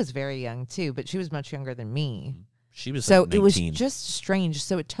 I was very young, too, but she was much younger than me. She was so like 19. It was just strange.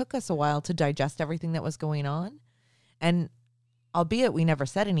 So it took us a while to digest everything that was going on. And albeit we never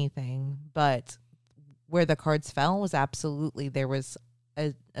said anything, but where the cards fell was absolutely there was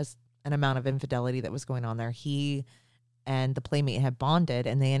an amount of infidelity that was going on there. He and the playmate had bonded,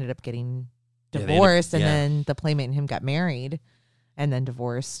 and they ended up getting divorced, and then the playmate and him got married and then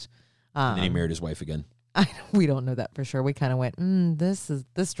divorced. And then he married his wife again. We don't know that for sure. We kind of went,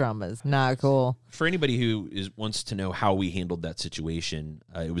 this drama is not cool. For anybody who wants to know how we handled that situation,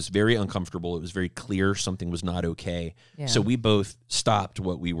 it was very uncomfortable. It was very clear something was not okay. Yeah. So we both stopped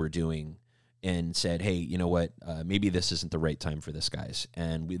what we were doing and said, hey, you know what? Maybe this isn't the right time for this, guys.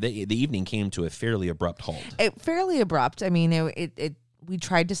 And the evening came to a fairly abrupt halt. Fairly abrupt. I mean, we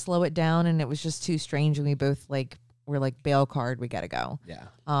tried to slow it down, and it was just too strange. And we both we're like, bail card, we got to go. Yeah.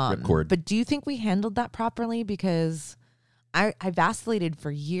 Ripcord. But do you think we handled that properly? Because I vacillated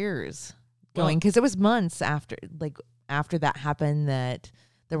for years because it was months after that happened that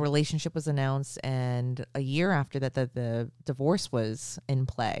the relationship was announced, and a year after that the divorce was in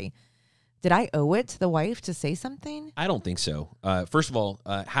play, Did I owe it to the wife to say something? I don't think so. First of all,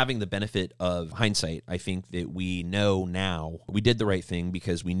 having the benefit of hindsight, I think that we know now we did the right thing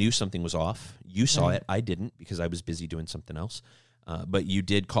because we knew something was off. You saw it. I didn't because I was busy doing something else. But you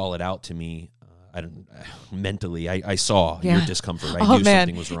did call it out to me. Mentally, I saw your discomfort. I knew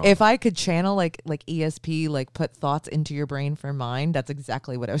something was wrong. If I could channel like ESP, like put thoughts into your brain for mine, that's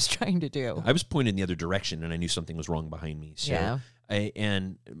exactly what I was trying to do. I was pointed in the other direction, and I knew something was wrong behind me. So,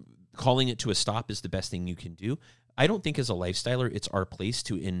 and calling it to a stop is the best thing you can do. I don't think as a lifestyler, it's our place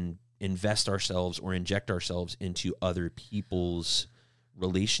to invest ourselves or inject ourselves into other people's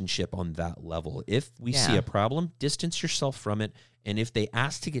relationship on that level. If we see a problem, distance yourself from it. And if they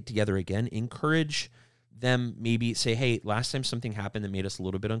ask to get together again, encourage them, maybe say, hey, last time something happened that made us a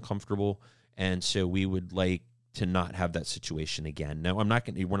little bit uncomfortable, and so we would like to not have that situation again. Now, we're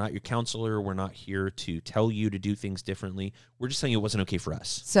not your counselor. We're not here to tell you to do things differently. We're just saying it wasn't okay for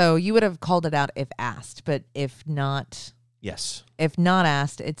us. So you would have called it out if asked, but if not, yes. If not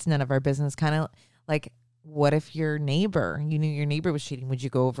asked, it's none of our business. Kind of like, what if your neighbor, you knew your neighbor was cheating? Would you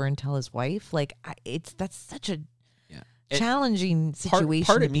go over and tell his wife? Like, that's such a challenging situation.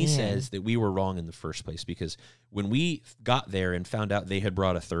 Part of me says that we were wrong in the first place because when we got there and found out they had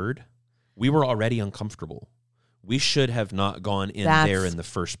brought a third, we were already uncomfortable. We should have not gone in there in the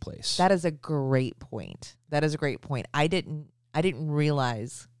first place. That is a great point. I didn't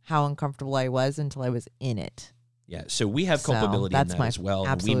realize how uncomfortable I was until I was in it. Yeah, so we have culpability in that as well.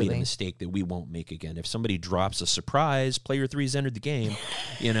 Absolutely. And we made a mistake that we won't make again. If somebody drops a surprise, player 3's entered the game,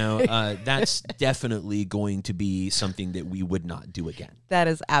 that's definitely going to be something that we would not do again. That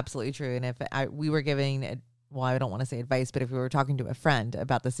is absolutely true. And if we were giving, I don't want to say advice, but if we were talking to a friend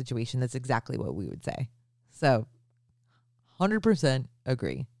about the situation, that's exactly what we would say. So 100%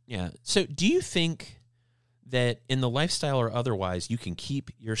 agree. Yeah. So do you think that in the lifestyle or otherwise, you can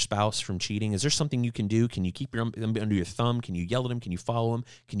keep your spouse from cheating? Is there something you can do? Can you keep them under your thumb? Can you yell at them? Can you follow them?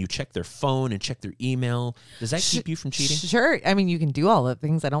 Can you check their phone and check their email? Does that keep you from cheating? Sure. I mean, you can do all the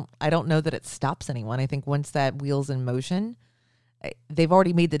things. I don't know that it stops anyone. I think once that wheel's in motion, they've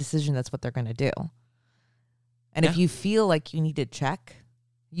already made the decision that's what they're going to do. And if you feel like you need to check,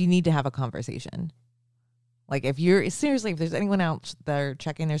 you need to have a conversation. Like if there's anyone out there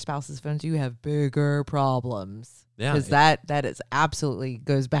checking their spouse's phones, you have bigger problems. Yeah. Because that is absolutely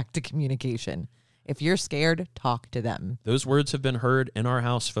goes back to communication. If you're scared, talk to them. Those words have been heard in our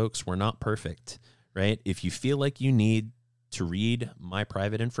house, folks. We're not perfect, right? If you feel like you need to read my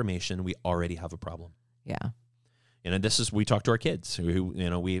private information, we already have a problem. Yeah. And this is, we talk to our kids who,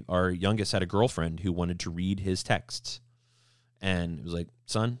 our youngest had a girlfriend who wanted to read his texts. And it was like,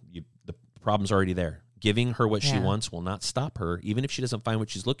 son, the problem's already there. Giving her what she wants will not stop her. Even if she doesn't find what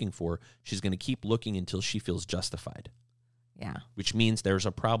she's looking for, she's going to keep looking until she feels justified. Yeah. Which means there's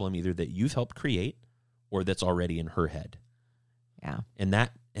a problem either that you've helped create or that's already in her head. Yeah. And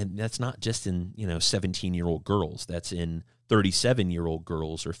that's not just in, 17-year-old girls. That's in 37-year-old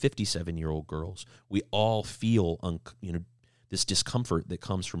girls or 57-year-old girls. We all feel, this discomfort that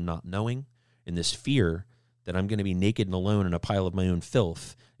comes from not knowing and this fear that I'm going to be naked and alone in a pile of my own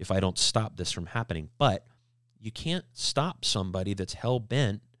filth if I don't stop this from happening. But you can't stop somebody that's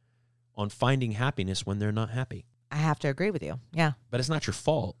hell-bent on finding happiness when they're not happy. I have to agree with you. Yeah. But it's not your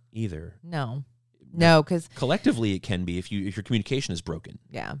fault either. No, because collectively it can be if your communication is broken.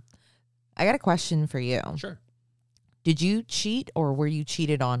 Yeah. I got a question for you. Sure. Did you cheat or were you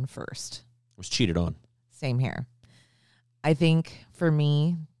cheated on first? I was cheated on. Same here. I think for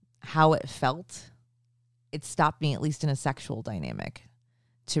me, how it felt, it stopped me, at least in a sexual dynamic,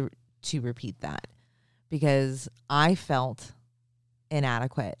 to repeat that, because I felt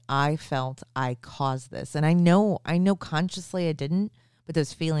inadequate. I felt I caused this, and I know consciously I didn't, but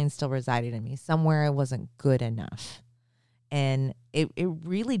those feelings still resided in me. Somewhere I wasn't good enough, and it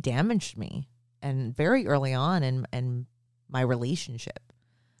really damaged me, and very early on in my relationship.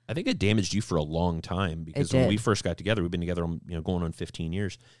 I think it damaged you for a long time, because when we first got together, we've been together, going on 15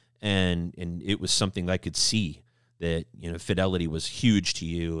 years. And it was something that I could see that, fidelity was huge to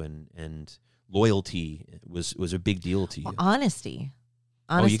you and loyalty was a big deal to you. Well, honesty.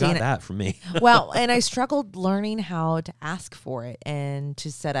 Oh, you got that from me. Well, and I struggled learning how to ask for it and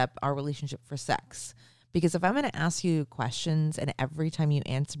to set up our relationship for sex. Because if I'm going to ask you questions and every time you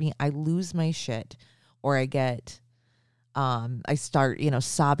answer me, I lose my shit or I get... I start,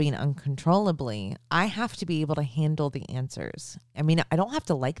 sobbing uncontrollably. I have to be able to handle the answers. I mean, I don't have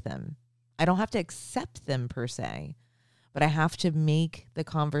to like them. I don't have to accept them per se, but I have to make the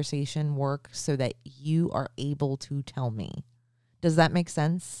conversation work so that you are able to tell me. Does that make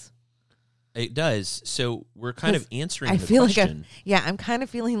sense? It does. So we're kind of answering I the feel question. I'm kind of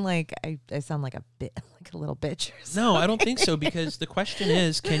feeling like I sound like like a little bitch or something. No, I don't think so, because the question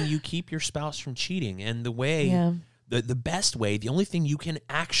is, can you keep your spouse from cheating? And the way, the best way, the only thing you can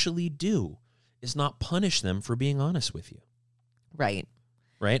actually do is not punish them for being honest with you. Right.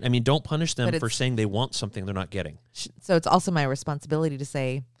 Right? I mean, don't punish them for saying they want something they're not getting. So it's also my responsibility to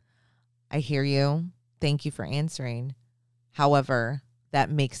say, I hear you. Thank you for answering. However,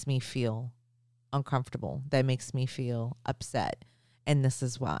 that makes me feel uncomfortable. That makes me feel upset. And this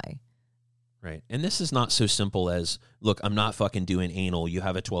is why. Right. And this is not so simple as, look, I'm not fucking doing anal. You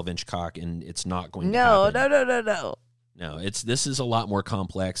have a 12-inch cock and it's not going to happen. No. No, this is a lot more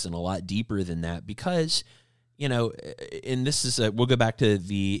complex and a lot deeper than that, because, you know, and this is, we'll go back to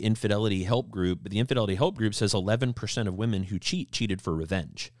the infidelity help group, but the infidelity help group says 11% of women who cheated for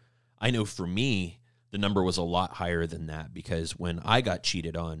revenge. I know for me, the number was a lot higher than that, because when I got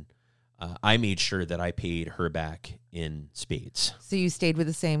cheated on, I made sure that I paid her back in spades. So you stayed with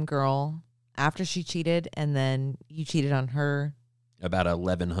the same girl after she cheated, and then you cheated on her? About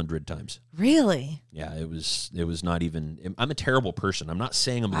 1,100 times. Really? Yeah, it was not even, I'm a terrible person. I'm not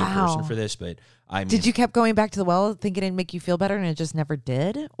saying I'm a good person for this, but I mean, did you keep going back to the well thinking it'd make you feel better and it just never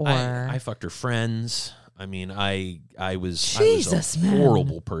did? Or I fucked her friends. I mean, I was a man.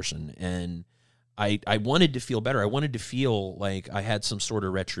 horrible person, and I wanted to feel better. I wanted to feel like I had some sort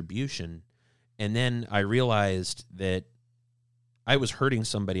of retribution. And then I realized that I was hurting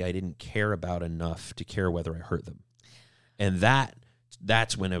somebody I didn't care about enough to care whether I hurt them. And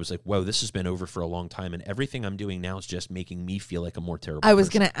that's when I was like, whoa, this has been over for a long time, and everything I'm doing now is just making me feel like a more terrible person. I was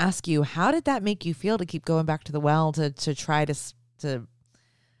going to ask you, how did that make you feel to keep going back to the well to try to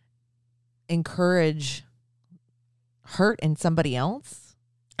encourage hurt in somebody else?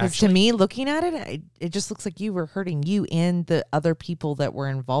 Because to me, looking at it, it just looks like you were hurting you and the other people that were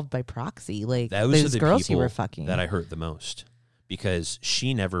involved by proxy. Like those girls you were fucking. That I hurt the most, because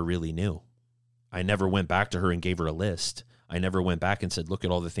she never really knew. I never went back to her and gave her a list. I never went back and said, look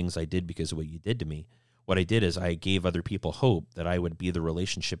at all the things I did because of what you did to me. What I did is I gave other people hope that I would be the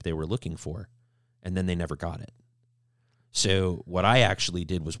relationship they were looking for, and then they never got it. So what I actually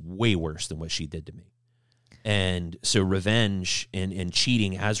did was way worse than what she did to me. And so revenge and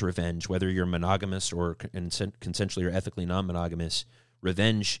cheating as revenge, whether you're monogamous or consensually or ethically non-monogamous,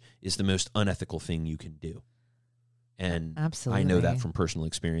 revenge is the most unethical thing you can do. And absolutely, I know that from personal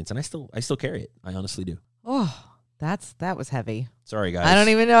experience, and I still carry it. I honestly do. Oh, that was heavy. Sorry, guys. I don't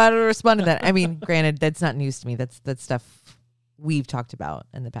even know how to respond to that. I mean, granted, that's not news to me. That's stuff we've talked about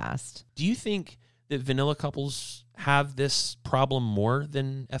in the past. Do you think that vanilla couples have this problem more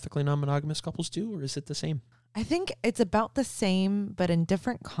than ethically non-monogamous couples do, or is it the same? I think it's about the same, but in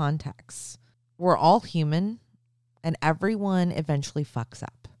different contexts. We're all human, and everyone eventually fucks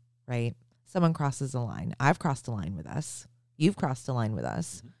up, right? Someone crosses a line. I've crossed a line with us. You've crossed a line with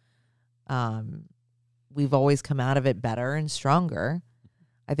us. We've always come out of it better and stronger.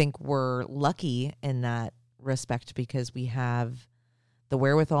 I think we're lucky in that respect because we have the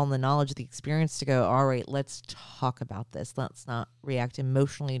wherewithal and the knowledge, the experience to go, all right, let's talk about this. Let's not react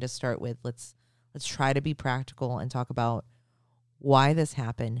emotionally to start with. Let's try to be practical and talk about why this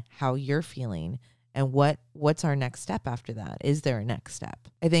happened, how you're feeling, and what's our next step after that. Is there a next step?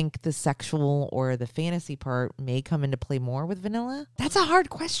 I think the sexual or the fantasy part may come into play more with vanilla. That's a hard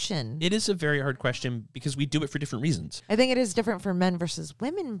question. It is a very hard question because we do it for different reasons. I think it is different for men versus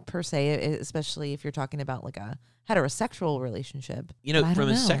women per se, especially if you're talking about like a heterosexual relationship. You know, from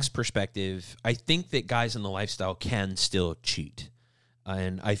a sex perspective, I think that guys in the lifestyle can still cheat.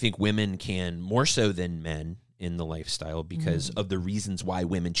 And I think women can more so than men in the lifestyle because of the reasons why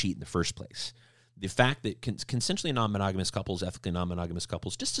women cheat in the first place. The fact that consensually non-monogamous couples, ethically non-monogamous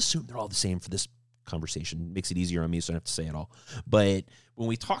couples, just assume they're all the same for this conversation. Makes it easier on me, so I don't have to say it all. But when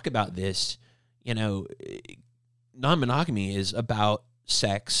we talk about this, you know, non-monogamy is about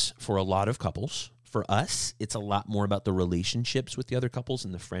sex for a lot of couples. For us, it's a lot more about the relationships with the other couples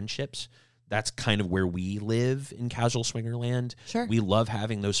and the friendships. That's kind of where we live in casual swinger land. Sure. We love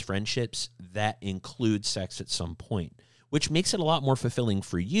having those friendships that include sex at some point, which makes it a lot more fulfilling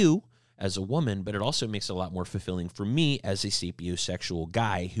for you as a woman, but it also makes it a lot more fulfilling for me as a sapiosexual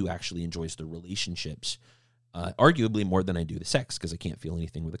guy who actually enjoys the relationships, arguably more than I do the sex because I can't feel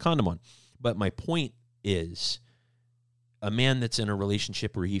anything with a condom on. But my point is, a man that's in a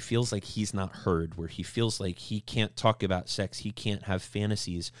relationship where he feels like he's not heard, where he feels like he can't talk about sex, he can't have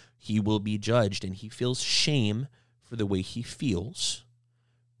fantasies, he will be judged, and he feels shame for the way he feels,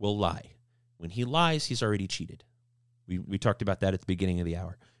 will lie. When he lies, he's already cheated. We talked about that at the beginning of the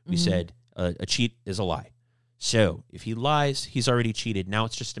hour. We said a cheat is a lie. So if he lies, he's already cheated. Now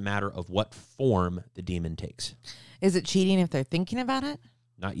it's just a matter of what form the demon takes. Is it cheating if they're thinking about it?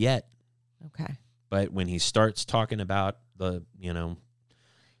 Not yet. Okay. But when he starts talking about the,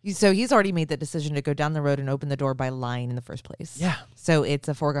 So he's already made the decision to go down the road and open the door by lying in the first place. Yeah. So it's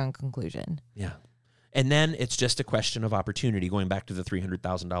a foregone conclusion. Yeah. And then it's just a question of opportunity, going back to the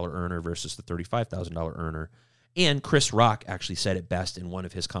 $300,000 earner versus the $35,000 earner. And Chris Rock actually said it best in one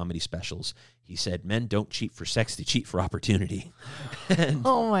of his comedy specials. He said, men don't cheat for sex, they cheat for opportunity.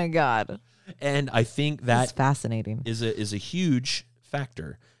 Oh, my God. And I think That's that fascinating. is a huge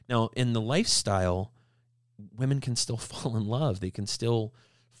factor. Now, in the lifestyle, women can still fall in love. They can still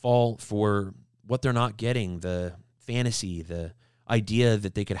fall for what they're not getting, the fantasy, the idea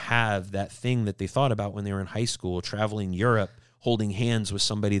that they could have that thing that they thought about when they were in high school, traveling Europe, holding hands with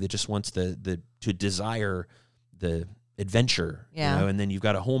somebody that just wants to desire the adventure. Yeah. And then you've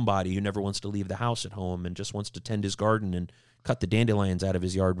got a homebody who never wants to leave the house at home and just wants to tend his garden and cut the dandelions out of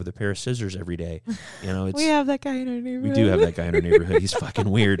his yard with a pair of scissors every day. It's We have that guy in our neighborhood. we do have that guy in our neighborhood. He's fucking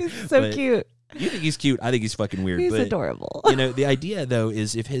weird. He's so But cute. You think he's cute? I think he's fucking weird. He's but, adorable. The idea, though,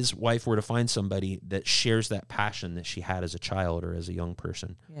 is if his wife were to find somebody that shares that passion that she had as a child or as a young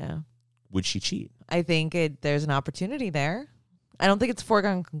person, Yeah. would she cheat? I think there's an opportunity there. I don't think it's a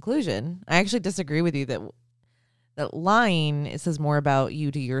foregone conclusion. I actually disagree with you that lying, it says more about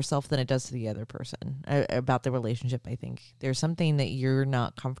you to yourself than it does to the other person, about the relationship. I think there's something that you're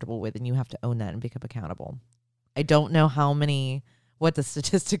not comfortable with and you have to own that and become accountable. I don't know what the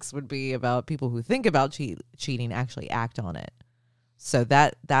statistics would be about people who think about cheating actually act on it. So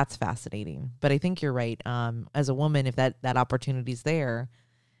that's fascinating. But I think you're right. As a woman, if that opportunity's there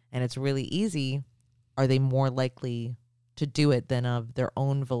and it's really easy, are they more likely to do it than of their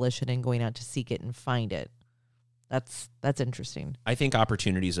own volition and going out to seek it and find it? That's interesting. I think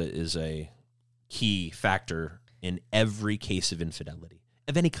opportunity is a key factor in every case of infidelity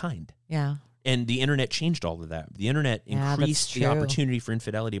of any kind. Yeah. And the internet changed all of that. The internet increased the true. opportunity for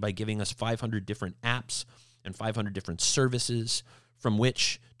infidelity by giving us 500 different apps and 500 different services from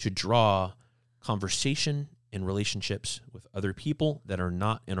which to draw conversation and relationships with other people that are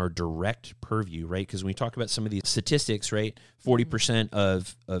not in our direct purview, right? Because when we talk about some of these statistics, right, 40%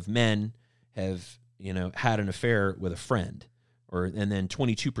 of men have had an affair with a friend, and then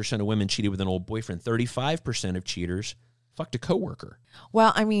 22% of women cheated with an old boyfriend. 35% of cheaters fucked a coworker.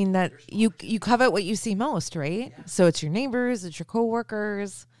 Well, I mean that you covet what you see most, right? Yeah. So it's your neighbors, it's your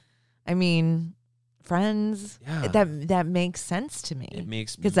coworkers. I mean, friends. Yeah. That makes sense to me. It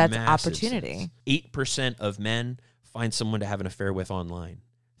makes because that's massive opportunity. Sense. 8% of men find someone to have an affair with online.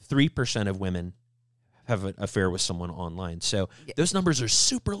 3% of women have an affair with someone online. So those numbers are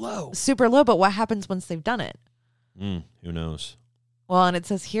super low. Super low, but what happens once they've done it? Who knows? Well, and it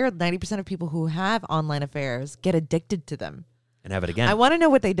says here 90% of people who have online affairs get addicted to them. And have it again. I want to know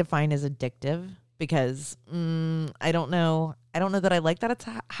what they define as addictive because I don't know. I don't know that I like that it's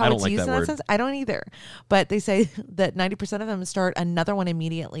how it's used in that sense. I don't either. But they say that 90% of them start another one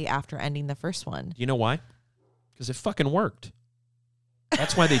immediately after ending the first one. Do you know why? Because it fucking worked.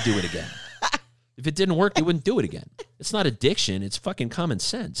 That's why they do it again. If it didn't work, they wouldn't do it again. It's not addiction. It's fucking common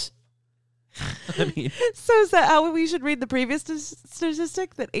sense. I mean, so is that how we should read the previous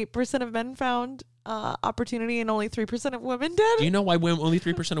statistic that 8% of men found opportunity and only 3% of women did? Do you know why only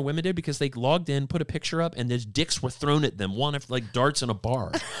 3% of women did? Because they logged in, put a picture up, and their dicks were thrown at them, one like darts in a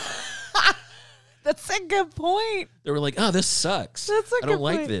bar. That's a good point. They were like, "Oh, this sucks. I don't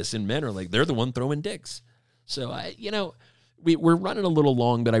like this." And men are like, "They're the one throwing dicks." So we're running a little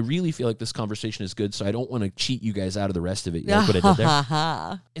long, but I really feel like this conversation is good, so I don't want to cheat you guys out of the rest of it. You like what I did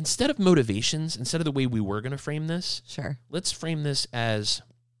there? Instead of motivations, instead of the way we were going to frame this, sure, let's frame this as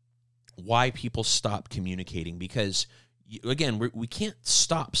why people stop communicating. Because, again, we can't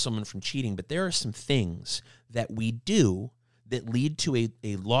stop someone from cheating, but there are some things that we do that lead to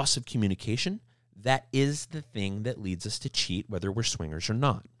a loss of communication. That is the thing that leads us to cheat, whether we're swingers or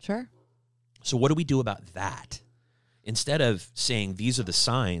not. Sure. So what do we do about that? Instead of saying these are the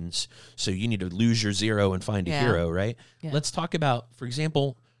signs, so you need to lose your zero and find a hero, right? Yeah. Let's talk about, for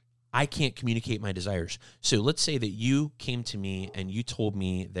example, I can't communicate my desires. So let's say that you came to me and you told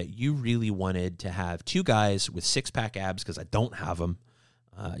me that you really wanted to have two guys with six-pack abs because I don't have them.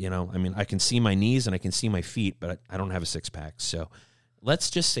 I can see my knees and I can see my feet, but I don't have a six-pack. So let's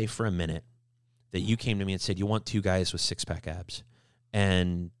just say for a minute that you came to me and said you want two guys with six-pack abs.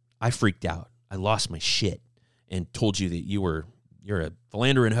 And I freaked out. I lost my shit. And told you that you're a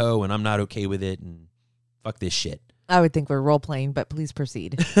philandering hoe and I'm not okay with it and fuck this shit. I would think we're role playing, but please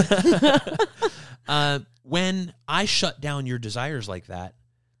proceed. When I shut down your desires like that,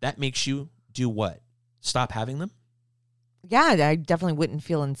 that makes you do what? stop having them? Yeah, I definitely wouldn't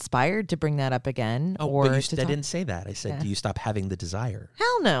feel inspired to bring that up again. Oh, or but I to didn't say that. I said, do you stop having the desire?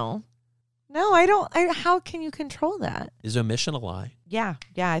 Hell no. No, I don't. How can you control that? Is omission a lie? Yeah,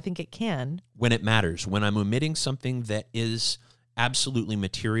 I think it can. When it matters, when I'm omitting something that is absolutely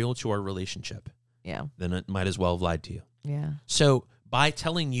material to our relationship, then it might as well have lied to you. Yeah. So by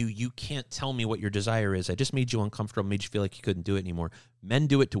telling you, you can't tell me what your desire is, I just made you uncomfortable, made you feel like you couldn't do it anymore. Men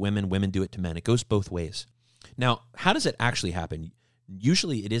do it to women, women do it to men. It goes both ways. Now, how does it actually happen?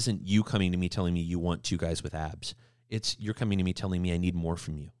 Usually it isn't you coming to me telling me you want two guys with abs. It's you're coming to me telling me I need more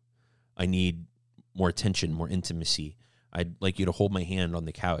from you. I need more attention, more intimacy. I'd like you to hold my hand on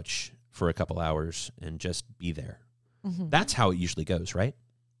the couch for a couple hours and just be there. Mm-hmm. That's how it usually goes, right?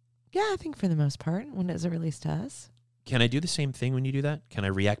 Yeah, I think for the most part, when it's released to us. Can I do the same thing when you do that? Can I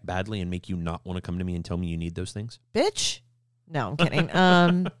react badly and make you not want to come to me and tell me you need those things? Bitch. No, I'm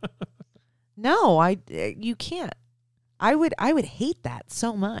kidding. No, you can't. I would hate that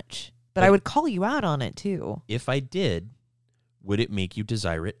so much, but I would call you out on it too. If I did, would it make you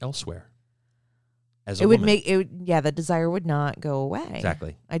desire it elsewhere? As a it would woman? make it. Yeah, the desire would not go away.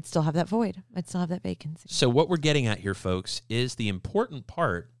 Exactly. I'd still have that void. I'd still have that vacancy. So what we're getting at here, folks, is the important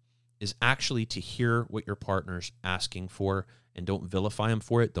part is actually to hear what your partner's asking for, and don't vilify them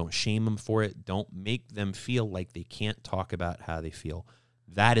for it. Don't shame them for it. Don't make them feel like they can't talk about how they feel.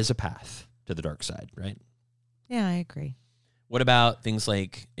 That is a path to the dark side, right? Yeah, I agree. What about things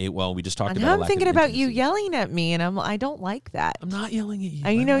like, we just talked about. I'm thinking about you yelling at me, and I don't like that. I'm not yelling at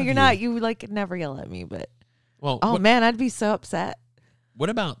you. You know you're not. You never yell at me, but man, I'd be so upset. What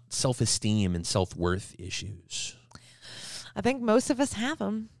about self-esteem and self-worth issues? I think most of us have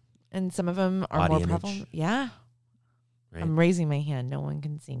them, and some of them are more prevalent. Yeah. Right. I'm raising my hand. No one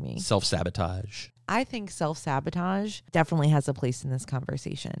can see me. Self-sabotage. I think self-sabotage definitely has a place in this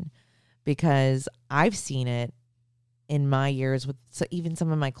conversation because I've seen it in my years with even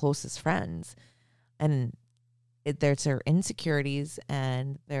some of my closest friends. And there's their insecurities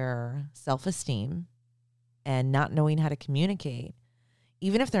and their self-esteem and not knowing how to communicate.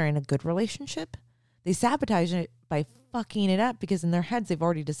 Even if they're in a good relationship, they sabotage it by fucking it up because in their heads they've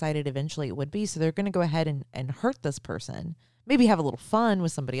already decided eventually it would be. So they're going to go ahead and hurt this person. Maybe have a little fun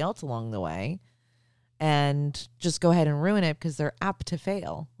with somebody else along the way and just go ahead and ruin it because they're apt to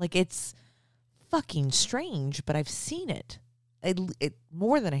fail. Like, it's fucking strange, but I've seen it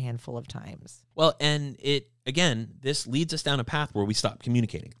more than a handful of times. Well, and this leads us down a path where we stop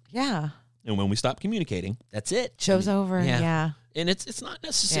communicating. Yeah. And when we stop communicating, that's it. Show's over. Yeah. And it's not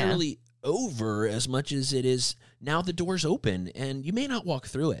necessarily over as much as it is now the door's open and you may not walk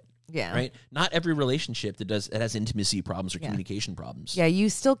through it. Yeah. Right? Not every relationship that has intimacy problems or communication problems. Yeah, you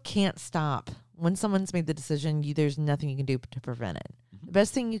still can't stop. When someone's made the decision, there's nothing you can do to prevent it. Mm-hmm. The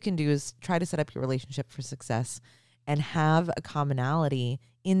best thing you can do is try to set up your relationship for success and have a commonality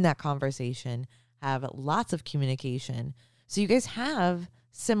in that conversation, have lots of communication. So you guys have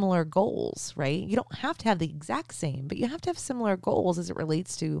similar goals, right? You don't have to have the exact same, but you have to have similar goals as it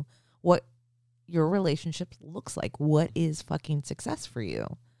relates to what your relationship looks like. What is fucking success for you?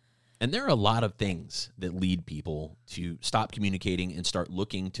 And there are a lot of things that lead people to stop communicating and start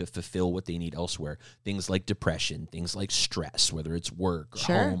looking to fulfill what they need elsewhere. Things like depression, things like stress, whether it's work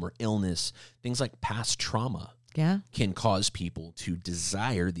or home or illness, things like past trauma can cause people to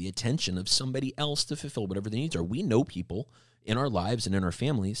desire the attention of somebody else to fulfill whatever their needs are. We know people in our lives and in our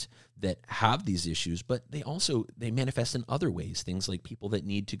families that have these issues, but they manifest in other ways. Things like people that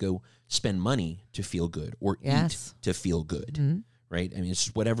need to go spend money to feel good or eat to feel good. Mm-hmm. Right? I mean, it's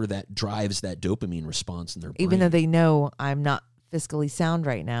just whatever that drives that dopamine response in their brain. Even though they know I'm not fiscally sound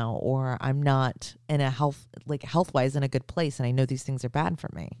right now, or I'm not in a health-wise in a good place, and I know these things are bad for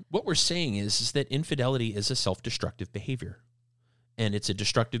me. What we're saying is that infidelity is a self-destructive behavior. And it's a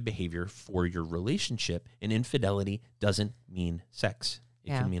destructive behavior for your relationship. And infidelity doesn't mean sex.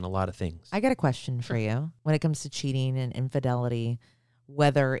 It can mean a lot of things. I got a question for you. When it comes to cheating and infidelity,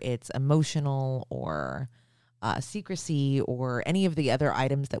 whether it's emotional or secrecy or any of the other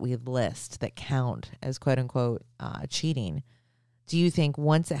items that we list that count as quote unquote cheating, do you think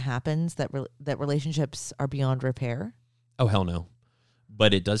once it happens that that relationships are beyond repair? Oh, hell no.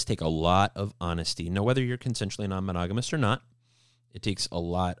 But it does take a lot of honesty. Now, whether you're consensually non-monogamous or not, it takes a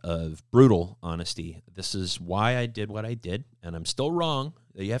lot of brutal honesty. This is why I did what I did, and I'm still wrong.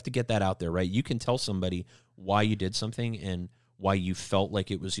 You have to get that out there, right? You can tell somebody why you did something and why you felt like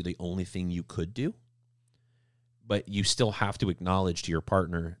it was the only thing you could do. But you still have to acknowledge to your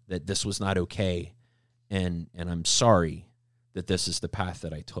partner that this was not okay, and I'm sorry that this is the path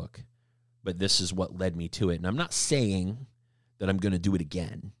that I took, but this is what led me to it. And I'm not saying that I'm going to do it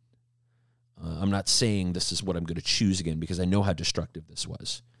again, I'm not saying this is what I'm going to choose again because I know how destructive this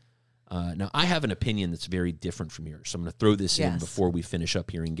was. Now, I have an opinion that's very different from yours, so I'm going to throw this in before we finish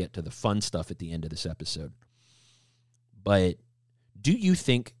up here and get to the fun stuff at the end of this episode. But do you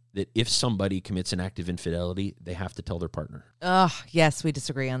think that if somebody commits an act of infidelity, they have to tell their partner? Yes, we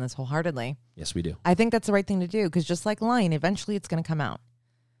disagree on this wholeheartedly. Yes, we do. I think that's the right thing to do because just like lying, eventually it's going to come out.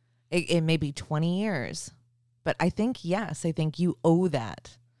 It may be 20 years, but I think you owe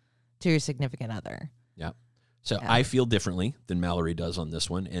that to your significant other. Yeah. So I feel differently than Mallory does on this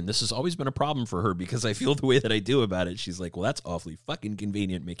one, and this has always been a problem for her because I feel the way that I do about it. She's like, well, that's awfully fucking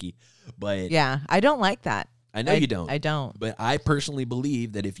convenient, Mickey. But yeah, I don't like that. I know you don't. I don't. But I personally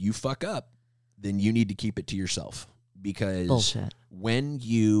believe that if you fuck up, then you need to keep it to yourself because bullshit. When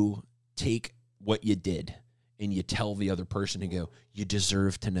you take what you did and you tell the other person and go, you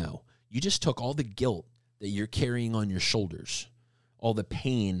deserve to know, you just took all the guilt that you're carrying on your shoulders, all the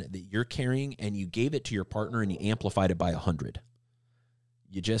pain that you're carrying, and you gave it to your partner and you amplified it by 100.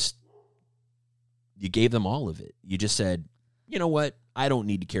 You gave them all of it. You just said, you know what? I don't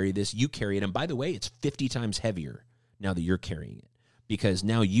need to carry this. You carry it. And by the way, it's 50 times heavier now that you're carrying it because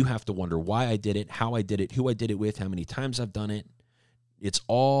now you have to wonder why I did it, how I did it, who I did it with, how many times I've done it. It's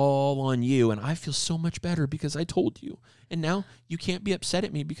all on you, and I feel so much better because I told you. And now you can't be upset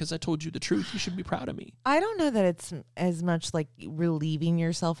at me because I told you the truth. You should be proud of me. I don't know that it's as much like relieving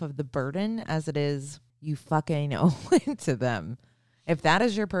yourself of the burden as it is you fucking owe it to them. If that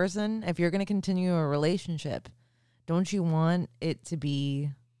is your person, if you're going to continue a relationship, don't you want it to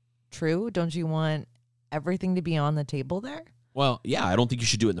be true? Don't you want everything to be on the table there? Well, yeah, I don't think you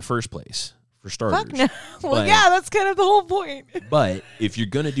should do it in the first place. For starters. Fuck no. Well, yeah, that's kind of the whole point. But if you're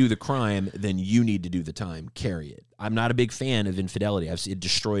going to do the crime, then you need to do the time. Carry it. I'm not a big fan of infidelity. It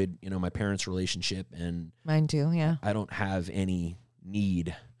destroyed, my parents' relationship, and mine too. Yeah. I don't have any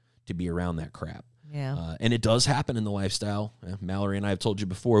need to be around that crap. Yeah. And it does happen in the lifestyle. Mallory and I have told you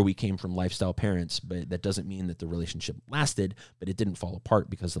before, we came from lifestyle parents, but that doesn't mean that the relationship lasted, but it didn't fall apart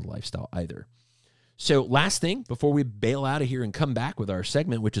because of the lifestyle either. So last thing, before we bail out of here and come back with our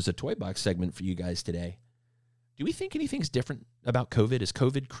segment, which is a toy box segment for you guys today, do we think anything's different about COVID? Has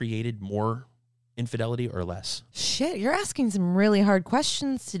COVID created more infidelity or less? Shit, you're asking some really hard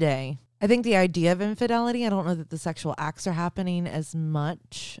questions today. I think the idea of infidelity, I don't know that the sexual acts are happening as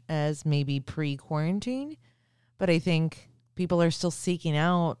much as maybe pre-quarantine, but I think people are still seeking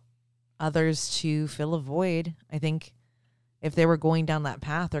out others to fill a void. I think if they were going down that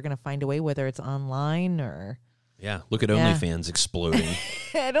path, they're going to find a way, whether it's online or... Yeah, look at OnlyFans exploding.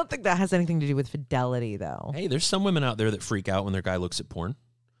 I don't think that has anything to do with fidelity, though. Hey, there's some women out there that freak out when their guy looks at porn.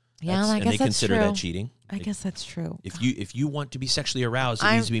 Yeah, I guess that's true. And they consider that cheating. I guess that's true. If you want to be sexually aroused,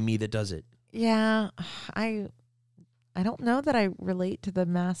 it needs to be me that does it. Yeah, I don't know that I relate to the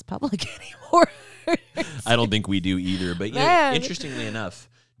mass public anymore. I don't think we do either. But interestingly enough,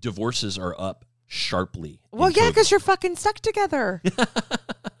 divorces are up sharply. Well, yeah, because you're fucking stuck together.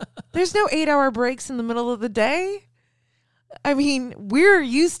 There's no 8-hour breaks in the middle of the day. I mean, we're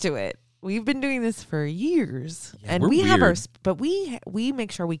used to it. We've been doing this for years, and we have our, but we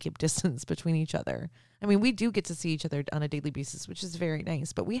make sure we keep distance between each other. I mean, we do get to see each other on a daily basis, which is very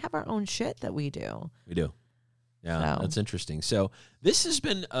nice, but we have our own shit that we do. We do. Yeah, that's interesting. So this has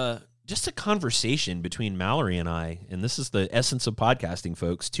been just a conversation between Mallory and I, and this is the essence of podcasting,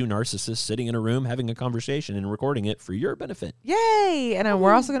 folks. Two narcissists sitting in a room having a conversation and recording it for your benefit. Yay! And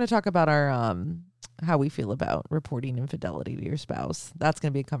we're also going to talk about our how we feel about reporting infidelity to your spouse. That's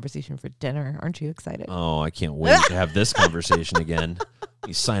going to be a conversation for dinner. Aren't you excited? Oh, I can't wait to have this conversation again.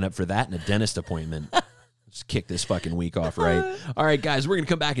 You sign up for that and a dentist appointment. Just kick this fucking week off, right? All right, guys, we're going to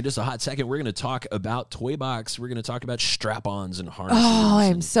come back in just a hot second. We're going to talk about Toy Box. We're going to talk about strap-ons and harnesses. Oh,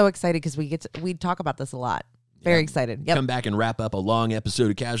 I'm so excited because we talk about this a lot. Very excited. Yep. Come back and wrap up a long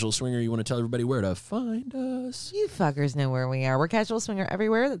episode of Casual Swinger. You want to tell everybody where to find us? You fuckers know where we are. We're Casual Swinger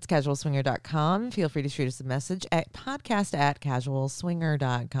everywhere. That's casualswinger.com. Feel free to shoot us a message at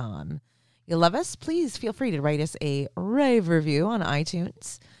podcast@casualswinger.com. You love us? Please feel free to write us a rave review on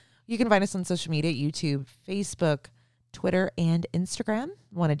iTunes. You can find us on social media, YouTube, Facebook, Twitter, and Instagram.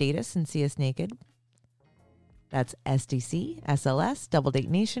 Want to date us and see us naked? That's SDC, SLS, Double Date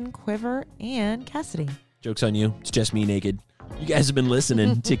Nation, Quiver, and Cassidy. Joke's on you. It's just me naked. You guys have been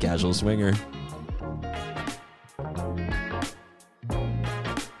listening to Casual Swinger.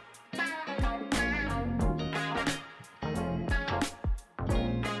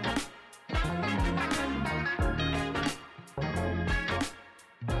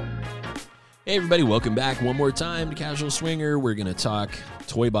 Hey everybody, welcome back one more time to Casual Swinger. We're going to talk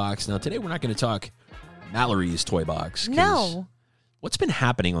Toy Box. Now today we're not going to talk Mallory's Toy Box. No. What's been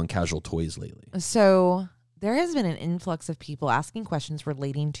happening on Casual Toys lately? So there has been an influx of people asking questions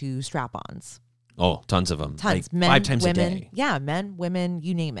relating to strap-ons. Oh, tons of them. Tons. Like Men, 5 times women, a day. Yeah, men, women,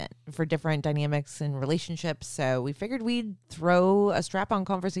 you name it, for different dynamics and relationships. So we figured we'd throw a strap-on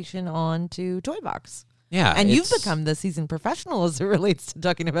conversation on to Toy Box. Yeah. And you've become the seasoned professional as it relates to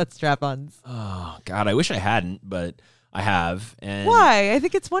talking about strap-ons. Oh, God, I wish I hadn't, but I have. And Why? I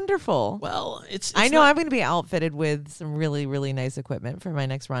think it's wonderful. Well, it's I know not- I'm going to be outfitted with some really, really nice equipment for my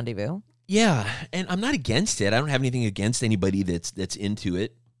next rendezvous. Yeah, and I'm not against it. I don't have anything against anybody that's into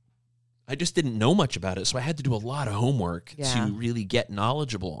it. I just didn't know much about it, so I had to do a lot of homework Yeah. to really get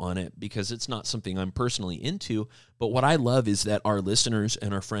knowledgeable on it because it's not something I'm personally into. But what I love is that our listeners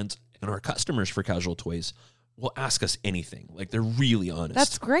and our friends and our customers for Casual Toys will ask us anything. Like, they're really honest.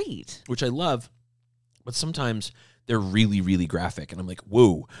 That's great. Which I love, but sometimes they're really, really graphic, and I'm like,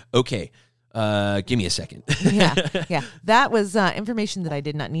 whoa, okay, give me a second. Yeah. That was information that I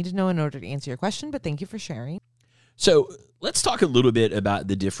did not need to know in order to answer your question, but thank you for sharing. So let's talk a little bit about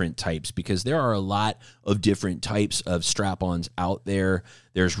the different types, because there are a lot of different types of strap-ons out there.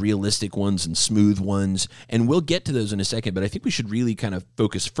 There's realistic ones and smooth ones, and we'll get to those in a second, but I think we should really kind of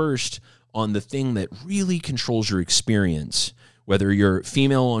focus first on the thing that really controls your experience, whether you're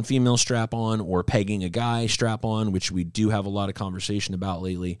female on female strap-on or pegging a guy strap-on, which we do have a lot of conversation about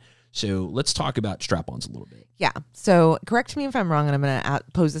lately. So let's talk about strap-ons a little bit. Yeah. So correct me if I'm wrong, and I'm going to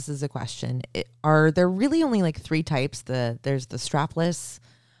pose this as a question. Are there really only like 3 types? There's the strapless,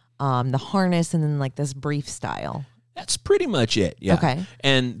 the harness, and then like this brief style. That's pretty much it. Yeah. Okay.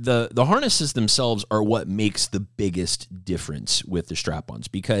 And the harnesses themselves are what makes the biggest difference with the strap-ons,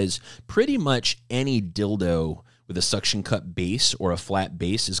 because pretty much any dildo with a suction cup base or a flat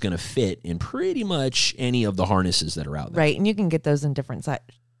base is going to fit in pretty much any of the harnesses that are out there. Right. And you can get those in different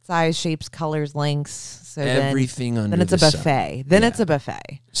size, shapes, colors, lengths. So Everything under then it's the a sun. buffet. Then Yeah. it's a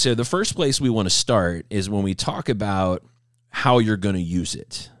buffet. So the first place we want to start is when we talk about how you're going to use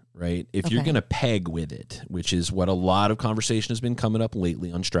it, right? If you're Okay. going to peg with it, which is what a lot of conversation has been coming up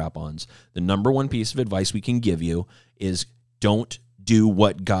lately on strap-ons, the number one piece of advice we can give you is don't do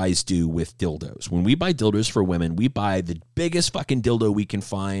what guys do with dildos. When we buy dildos for women, we buy the biggest fucking dildo we can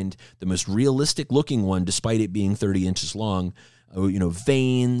find, the most realistic looking one, despite it being 30 inches long.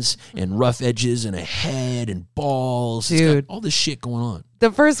 Veins and rough edges and a head and balls. It's Dude. got all this shit going on. The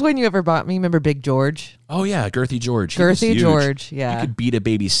first one you ever bought me, remember Big George? Oh, yeah, Girthy George. He was Girthy huge. George, yeah. You could beat a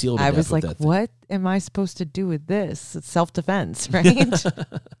baby seal to I death was with like, that thing. what am I supposed to do with this? It's self-defense, right?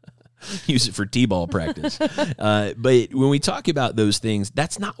 Use it for T-ball practice. But when we talk about those things,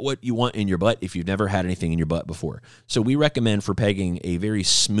 that's not what you want in your butt if you've never had anything in your butt before. So we recommend for pegging a very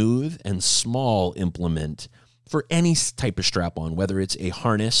smooth and small implement for any type of strap-on, whether it's a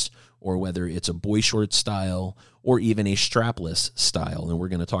harness or whether it's a boy short style or even a strapless style. And we're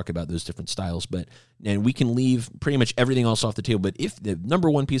going to talk about those different styles. And we can leave pretty much everything else off the table. But if the number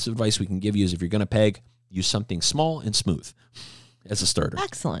one piece of advice we can give you is if you're going to peg, use something small and smooth as a starter.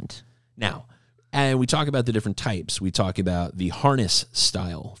 Excellent. Now, and we talk about the different types. We talk about the harness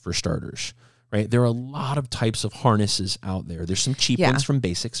style for starters, right? There are a lot of types of harnesses out there. There's some cheap Yeah. ones from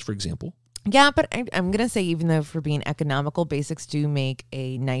Basics, for example. Yeah, but I'm going to say, even though for being economical, Basics do make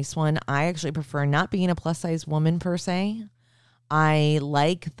a nice one. I actually prefer, not being a plus size woman per se, I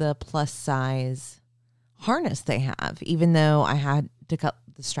like the plus size harness they have, even though I had to cut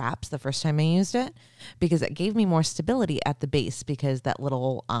the straps the first time I used it, because it gave me more stability at the base, because that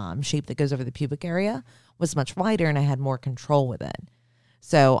little shape that goes over the pubic area was much wider and I had more control with it.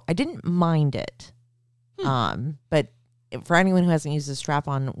 So I didn't mind it. But for anyone who hasn't used a strap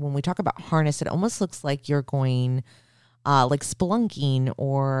on, when we talk about harness, it almost looks like you're going like spelunking,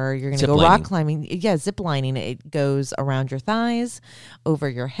 or you're going to go Zip-lining. rock climbing. Yeah, zip lining. It goes around your thighs, over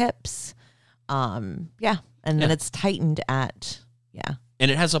your hips. And then it's tightened at,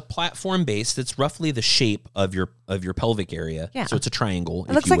 And it has a platform base that's roughly the shape of your pelvic area. Yeah. So it's a triangle,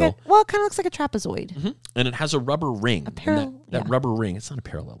 It if looks you like will. it kind of looks like a trapezoid. Mhm. And it has a rubber ring. And parallel- that yeah. rubber ring, it's not a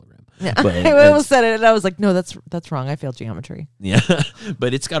parallelogram. Yeah. But I almost said it, and I was like, no, that's wrong. I failed geometry. Yeah,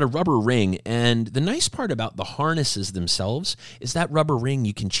 but it's got a rubber ring. And the nice part about the harnesses themselves is that rubber ring,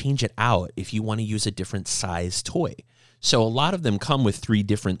 you can change it out if you want to use a different size toy. So a lot of them come with 3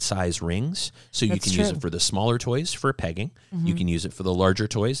 different size rings. So you That's can use true. it for the smaller toys for pegging. You can use it for the larger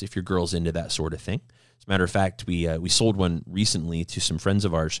toys if your girl's into that sort of thing. As a matter of fact, we sold one recently to some friends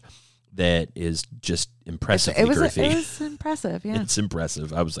of ours that is just impressively girthy. It was impressive, yeah. It's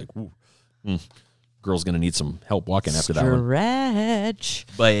impressive. I was like, ooh, girl's going to need some help walking after that one. Stretch.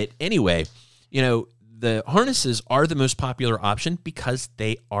 But anyway, the harnesses are the most popular option because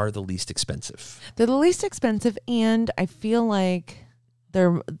they are the least expensive. They're the least expensive, and I feel like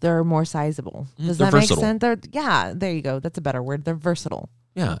they're more sizable. Does They're that make versatile. sense? There you go. That's a better word. They're versatile.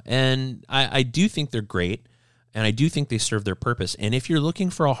 Yeah, and I do think they're great, and I do think they serve their purpose. And if you're looking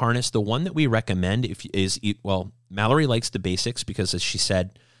for a harness, the one that we recommend Mallory likes the basics because, as she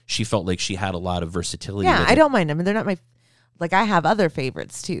said, she felt like she had a lot of versatility. Yeah, with I it. don't mind them. They're not my like. I have other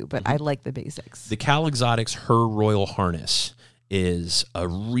favorites too, but I like the basics. The Cal Exotics Her Royal Harness is a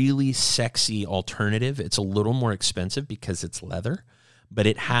really sexy alternative. It's a little more expensive because it's leather, but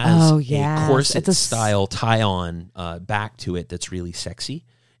it has a corset style tie-on back to it that's really sexy,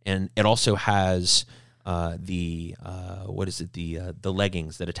 and it also has the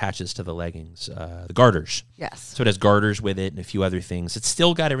leggings that attaches to the leggings, the garters. Yes. So it has garters with it and a few other things. It's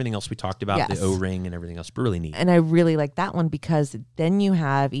still got everything else we talked about, Yes. the O-ring and everything else, but really neat. And I really like that one because then you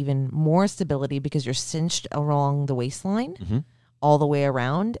have even more stability because you're cinched along the waistline all the way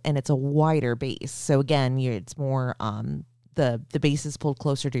around, and it's a wider base. So again, it's more the base is pulled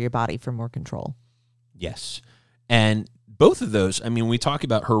closer to your body for more control. Yes. And both of those, I mean, when we talk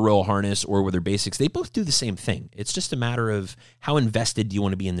about Her Royal Harness or with her basics, they both do the same thing. It's just a matter of how invested do you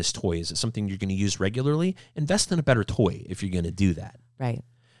want to be in this toy? Is it something you're going to use regularly? Invest in a better toy if you're going to do that. Right.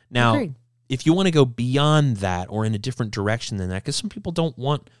 Now, Agreed. if you want to go beyond that or in a different direction than that, because some people don't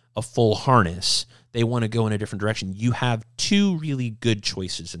want a full harness, they want to go in a different direction, you have two really good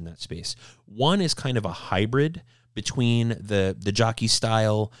choices in that space. One is kind of a hybrid between the jockey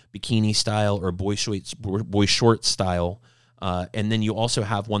style, bikini style, or boy short style. And then you also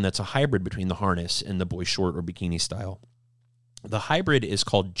have one that's a hybrid between the harness and the boy short or bikini style. The hybrid is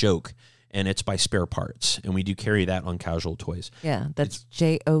called Joke, and it's by Spare Parts, and we do carry that on Casual Toys. Yeah, that's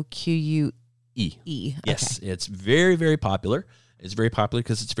JOQUE. Yes, it's very, very popular. It's very popular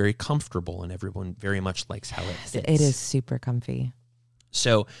because it's very comfortable, and everyone very much likes how it fits. It is super comfy.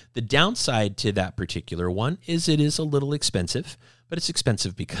 So the downside to that particular one is it is a little expensive, but it's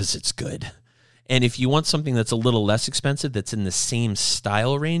expensive because it's good. And if you want something that's a little less expensive that's in the same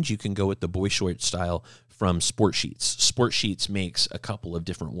style range, you can go with the boy short style from Sport Sheets. Sport Sheets makes a couple of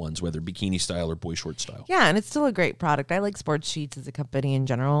different ones, whether bikini style or boy short style. Yeah, and it's still a great product. I like Sports Sheets as a company in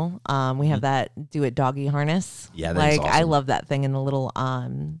general. We have that Do It Doggy harness. Yeah, that's like, I awesome. love that thing and the little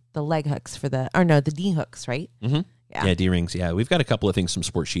the leg hooks for the knee hooks, right? Mm-hmm. Yeah, D-rings. Yeah, we've got a couple of things from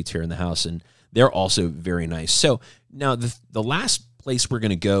Sport Sheets here in the house, and they're also very nice. So now the last place we're going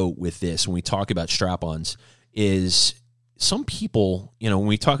to go with this when we talk about strap-ons is some people, when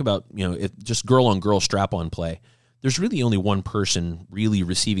we talk about, just girl-on-girl strap-on play, there's really only one person really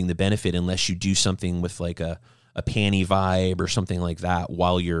receiving the benefit unless you do something with like a panty vibe or something like that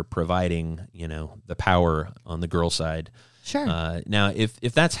while you're providing, the power on the girl side. Sure. Now, if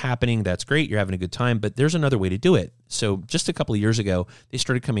that's happening, that's great. You're having a good time, but there's another way to do it. So just a couple of years ago, they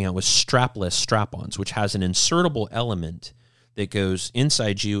started coming out with strapless strap-ons, which has an insertable element that goes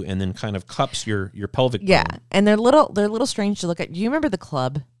inside you and then kind of cups your pelvic Yeah, bone. and they're a little strange to look at. Do you remember the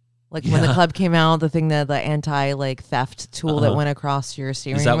Club? Like when the Club came out, the thing the anti theft tool that went across your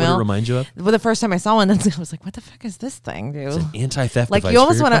steering wheel. Is that what it reminds you of? Well, the first time I saw one, I was like, "What the fuck is this thing, dude?" It's an anti-theft Like device you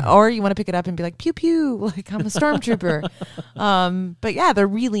almost for your want to, car. or you want to pick it up and be like, "Pew pew!" Like I'm a stormtrooper. But yeah, they're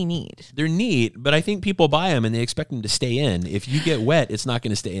really neat. They're neat, but I think people buy them and they expect them to stay in. If you get wet, it's not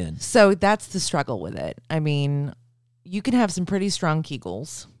going to stay in. So that's the struggle with it. I mean, you can have some pretty strong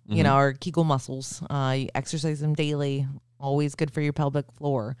Kegels, or Kegel muscles. You exercise them daily. Always good for your pelvic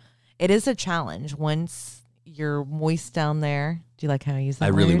floor. It is a challenge once you're moist down there. Do you like how I use that I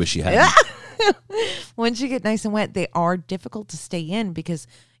really word? wish you had. Once you get nice and wet, they are difficult to stay in because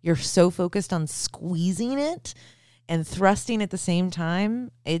you're so focused on squeezing it and thrusting at the same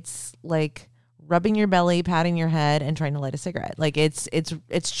time. It's like rubbing your belly, patting your head, and trying to light a cigarette. Like it's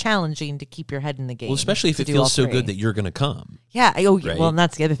challenging to keep your head in the game. Well, especially if to it do all feels so three. good that you're going to come. Yeah. Oh, Right? well, and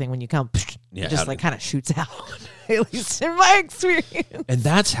that's the other thing. When you come, Yeah, it just out like of- kind of shoots out. At least in my experience. And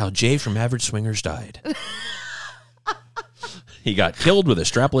that's how Jay from Average Swingers died. He got killed with a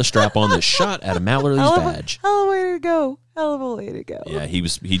strapless strap-on that shot at a Mallory's badge. Hell of a way to go. Hell of a way to go. Yeah,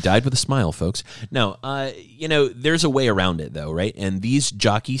 he died with a smile, folks. No, there's a way around it though, right? And these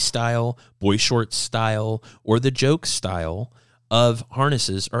jockey style, boy short style, or the Joke style of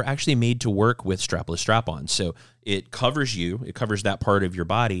harnesses are actually made to work with strapless strap-ons. So it covers that part of your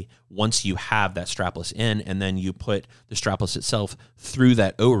body once you have that strapless in, and then you put the strapless itself through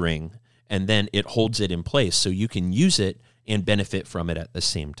that O-ring, and then it holds it in place so you can use it and benefit from it at the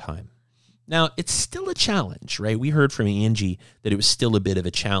same time. Now, it's still a challenge, right? We heard from Angie that it was still a bit of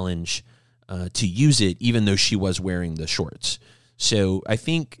a challenge to use it, even though she was wearing the shorts. So I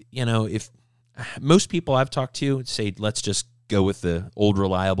think, if most people I've talked to say, let's just go with the old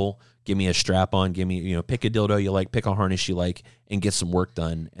reliable give me a strap on, give me, pick a dildo you like, pick a harness you like, and get some work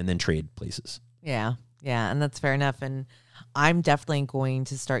done, and then trade places. Yeah. Yeah. And that's fair enough. And I'm definitely going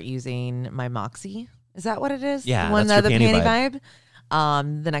to start using my Moxie. Is that what it is? Yeah, the one that's the your panty panty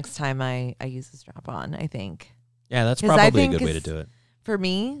vibe. The next time I use the strap on, I think. Yeah, that's 'Cause I probably a think good way to do it. For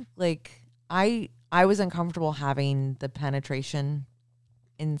me, like I was uncomfortable having the penetration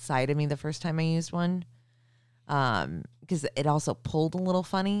inside of me the first time I used one. Because it also pulled a little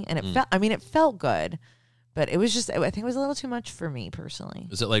funny, and it felt good, but it was just, I think it was a little too much for me personally.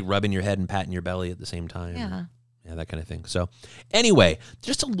 Is it like rubbing your head and patting your belly at the same time? Yeah. Yeah, that kind of thing. So anyway,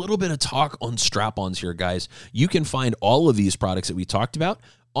 just a little bit of talk on strap-ons here, guys. You can find all of these products that we talked about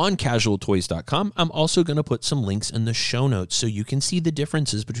on casualtoys.com. I'm also going to put some links in the show notes so you can see the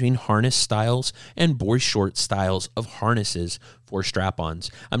differences between harness styles and boy short styles of harnesses for strap-ons.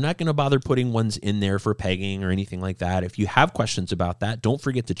 I'm not going to bother putting ones in there for pegging or anything like that. If you have questions about that, don't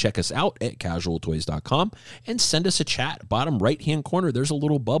forget to check us out at casualtoys.com and send us a chat. Bottom right-hand corner, there's a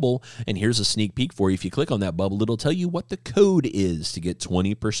little bubble, and here's a sneak peek for you. If you click on that bubble, it'll tell you what the code is to get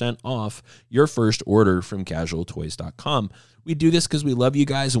 20% off your first order from casualtoys.com. We do this because we love you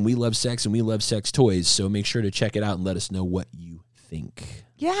guys, and we love sex, and we love sex toys. So make sure to check it out and let us know what you think.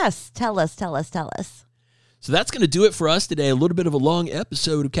 Yes. Tell us. So that's going to do it for us today. A little bit of a long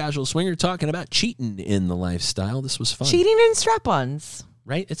episode of Casual Swinger talking about cheating in the lifestyle. This was fun. Cheating and strap-ons.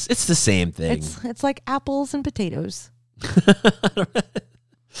 Right? It's the same thing. It's like apples and potatoes.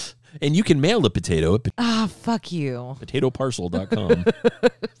 And you can mail a potato at Fuck you. potatoparcel.com.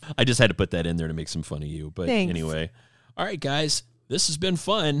 I just had to put that in there to make some fun of you. But Thanks. Anyway. All right, guys. This has been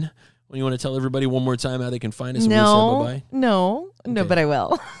fun. When you want to tell everybody one more time how they can find us? And we'll say bye-bye? No, Okay. but I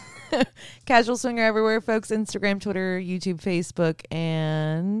will. Casual Swinger everywhere, folks. Instagram, Twitter, YouTube, Facebook,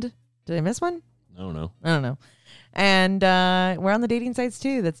 and did I miss one? I don't know. And we're on the dating sites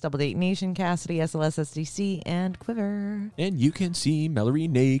too. That's Double Date Nation, Cassidy, SLS, SDC, and Quiver. And you can see Mallory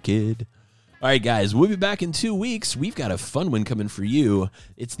naked. All right, guys, we'll be back in 2 weeks. We've got a fun one coming for you.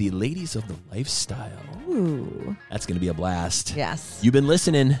 It's the Ladies of the Lifestyle. Ooh. That's going to be a blast. Yes. You've been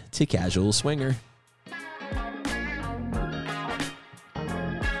listening to Casual Swinger.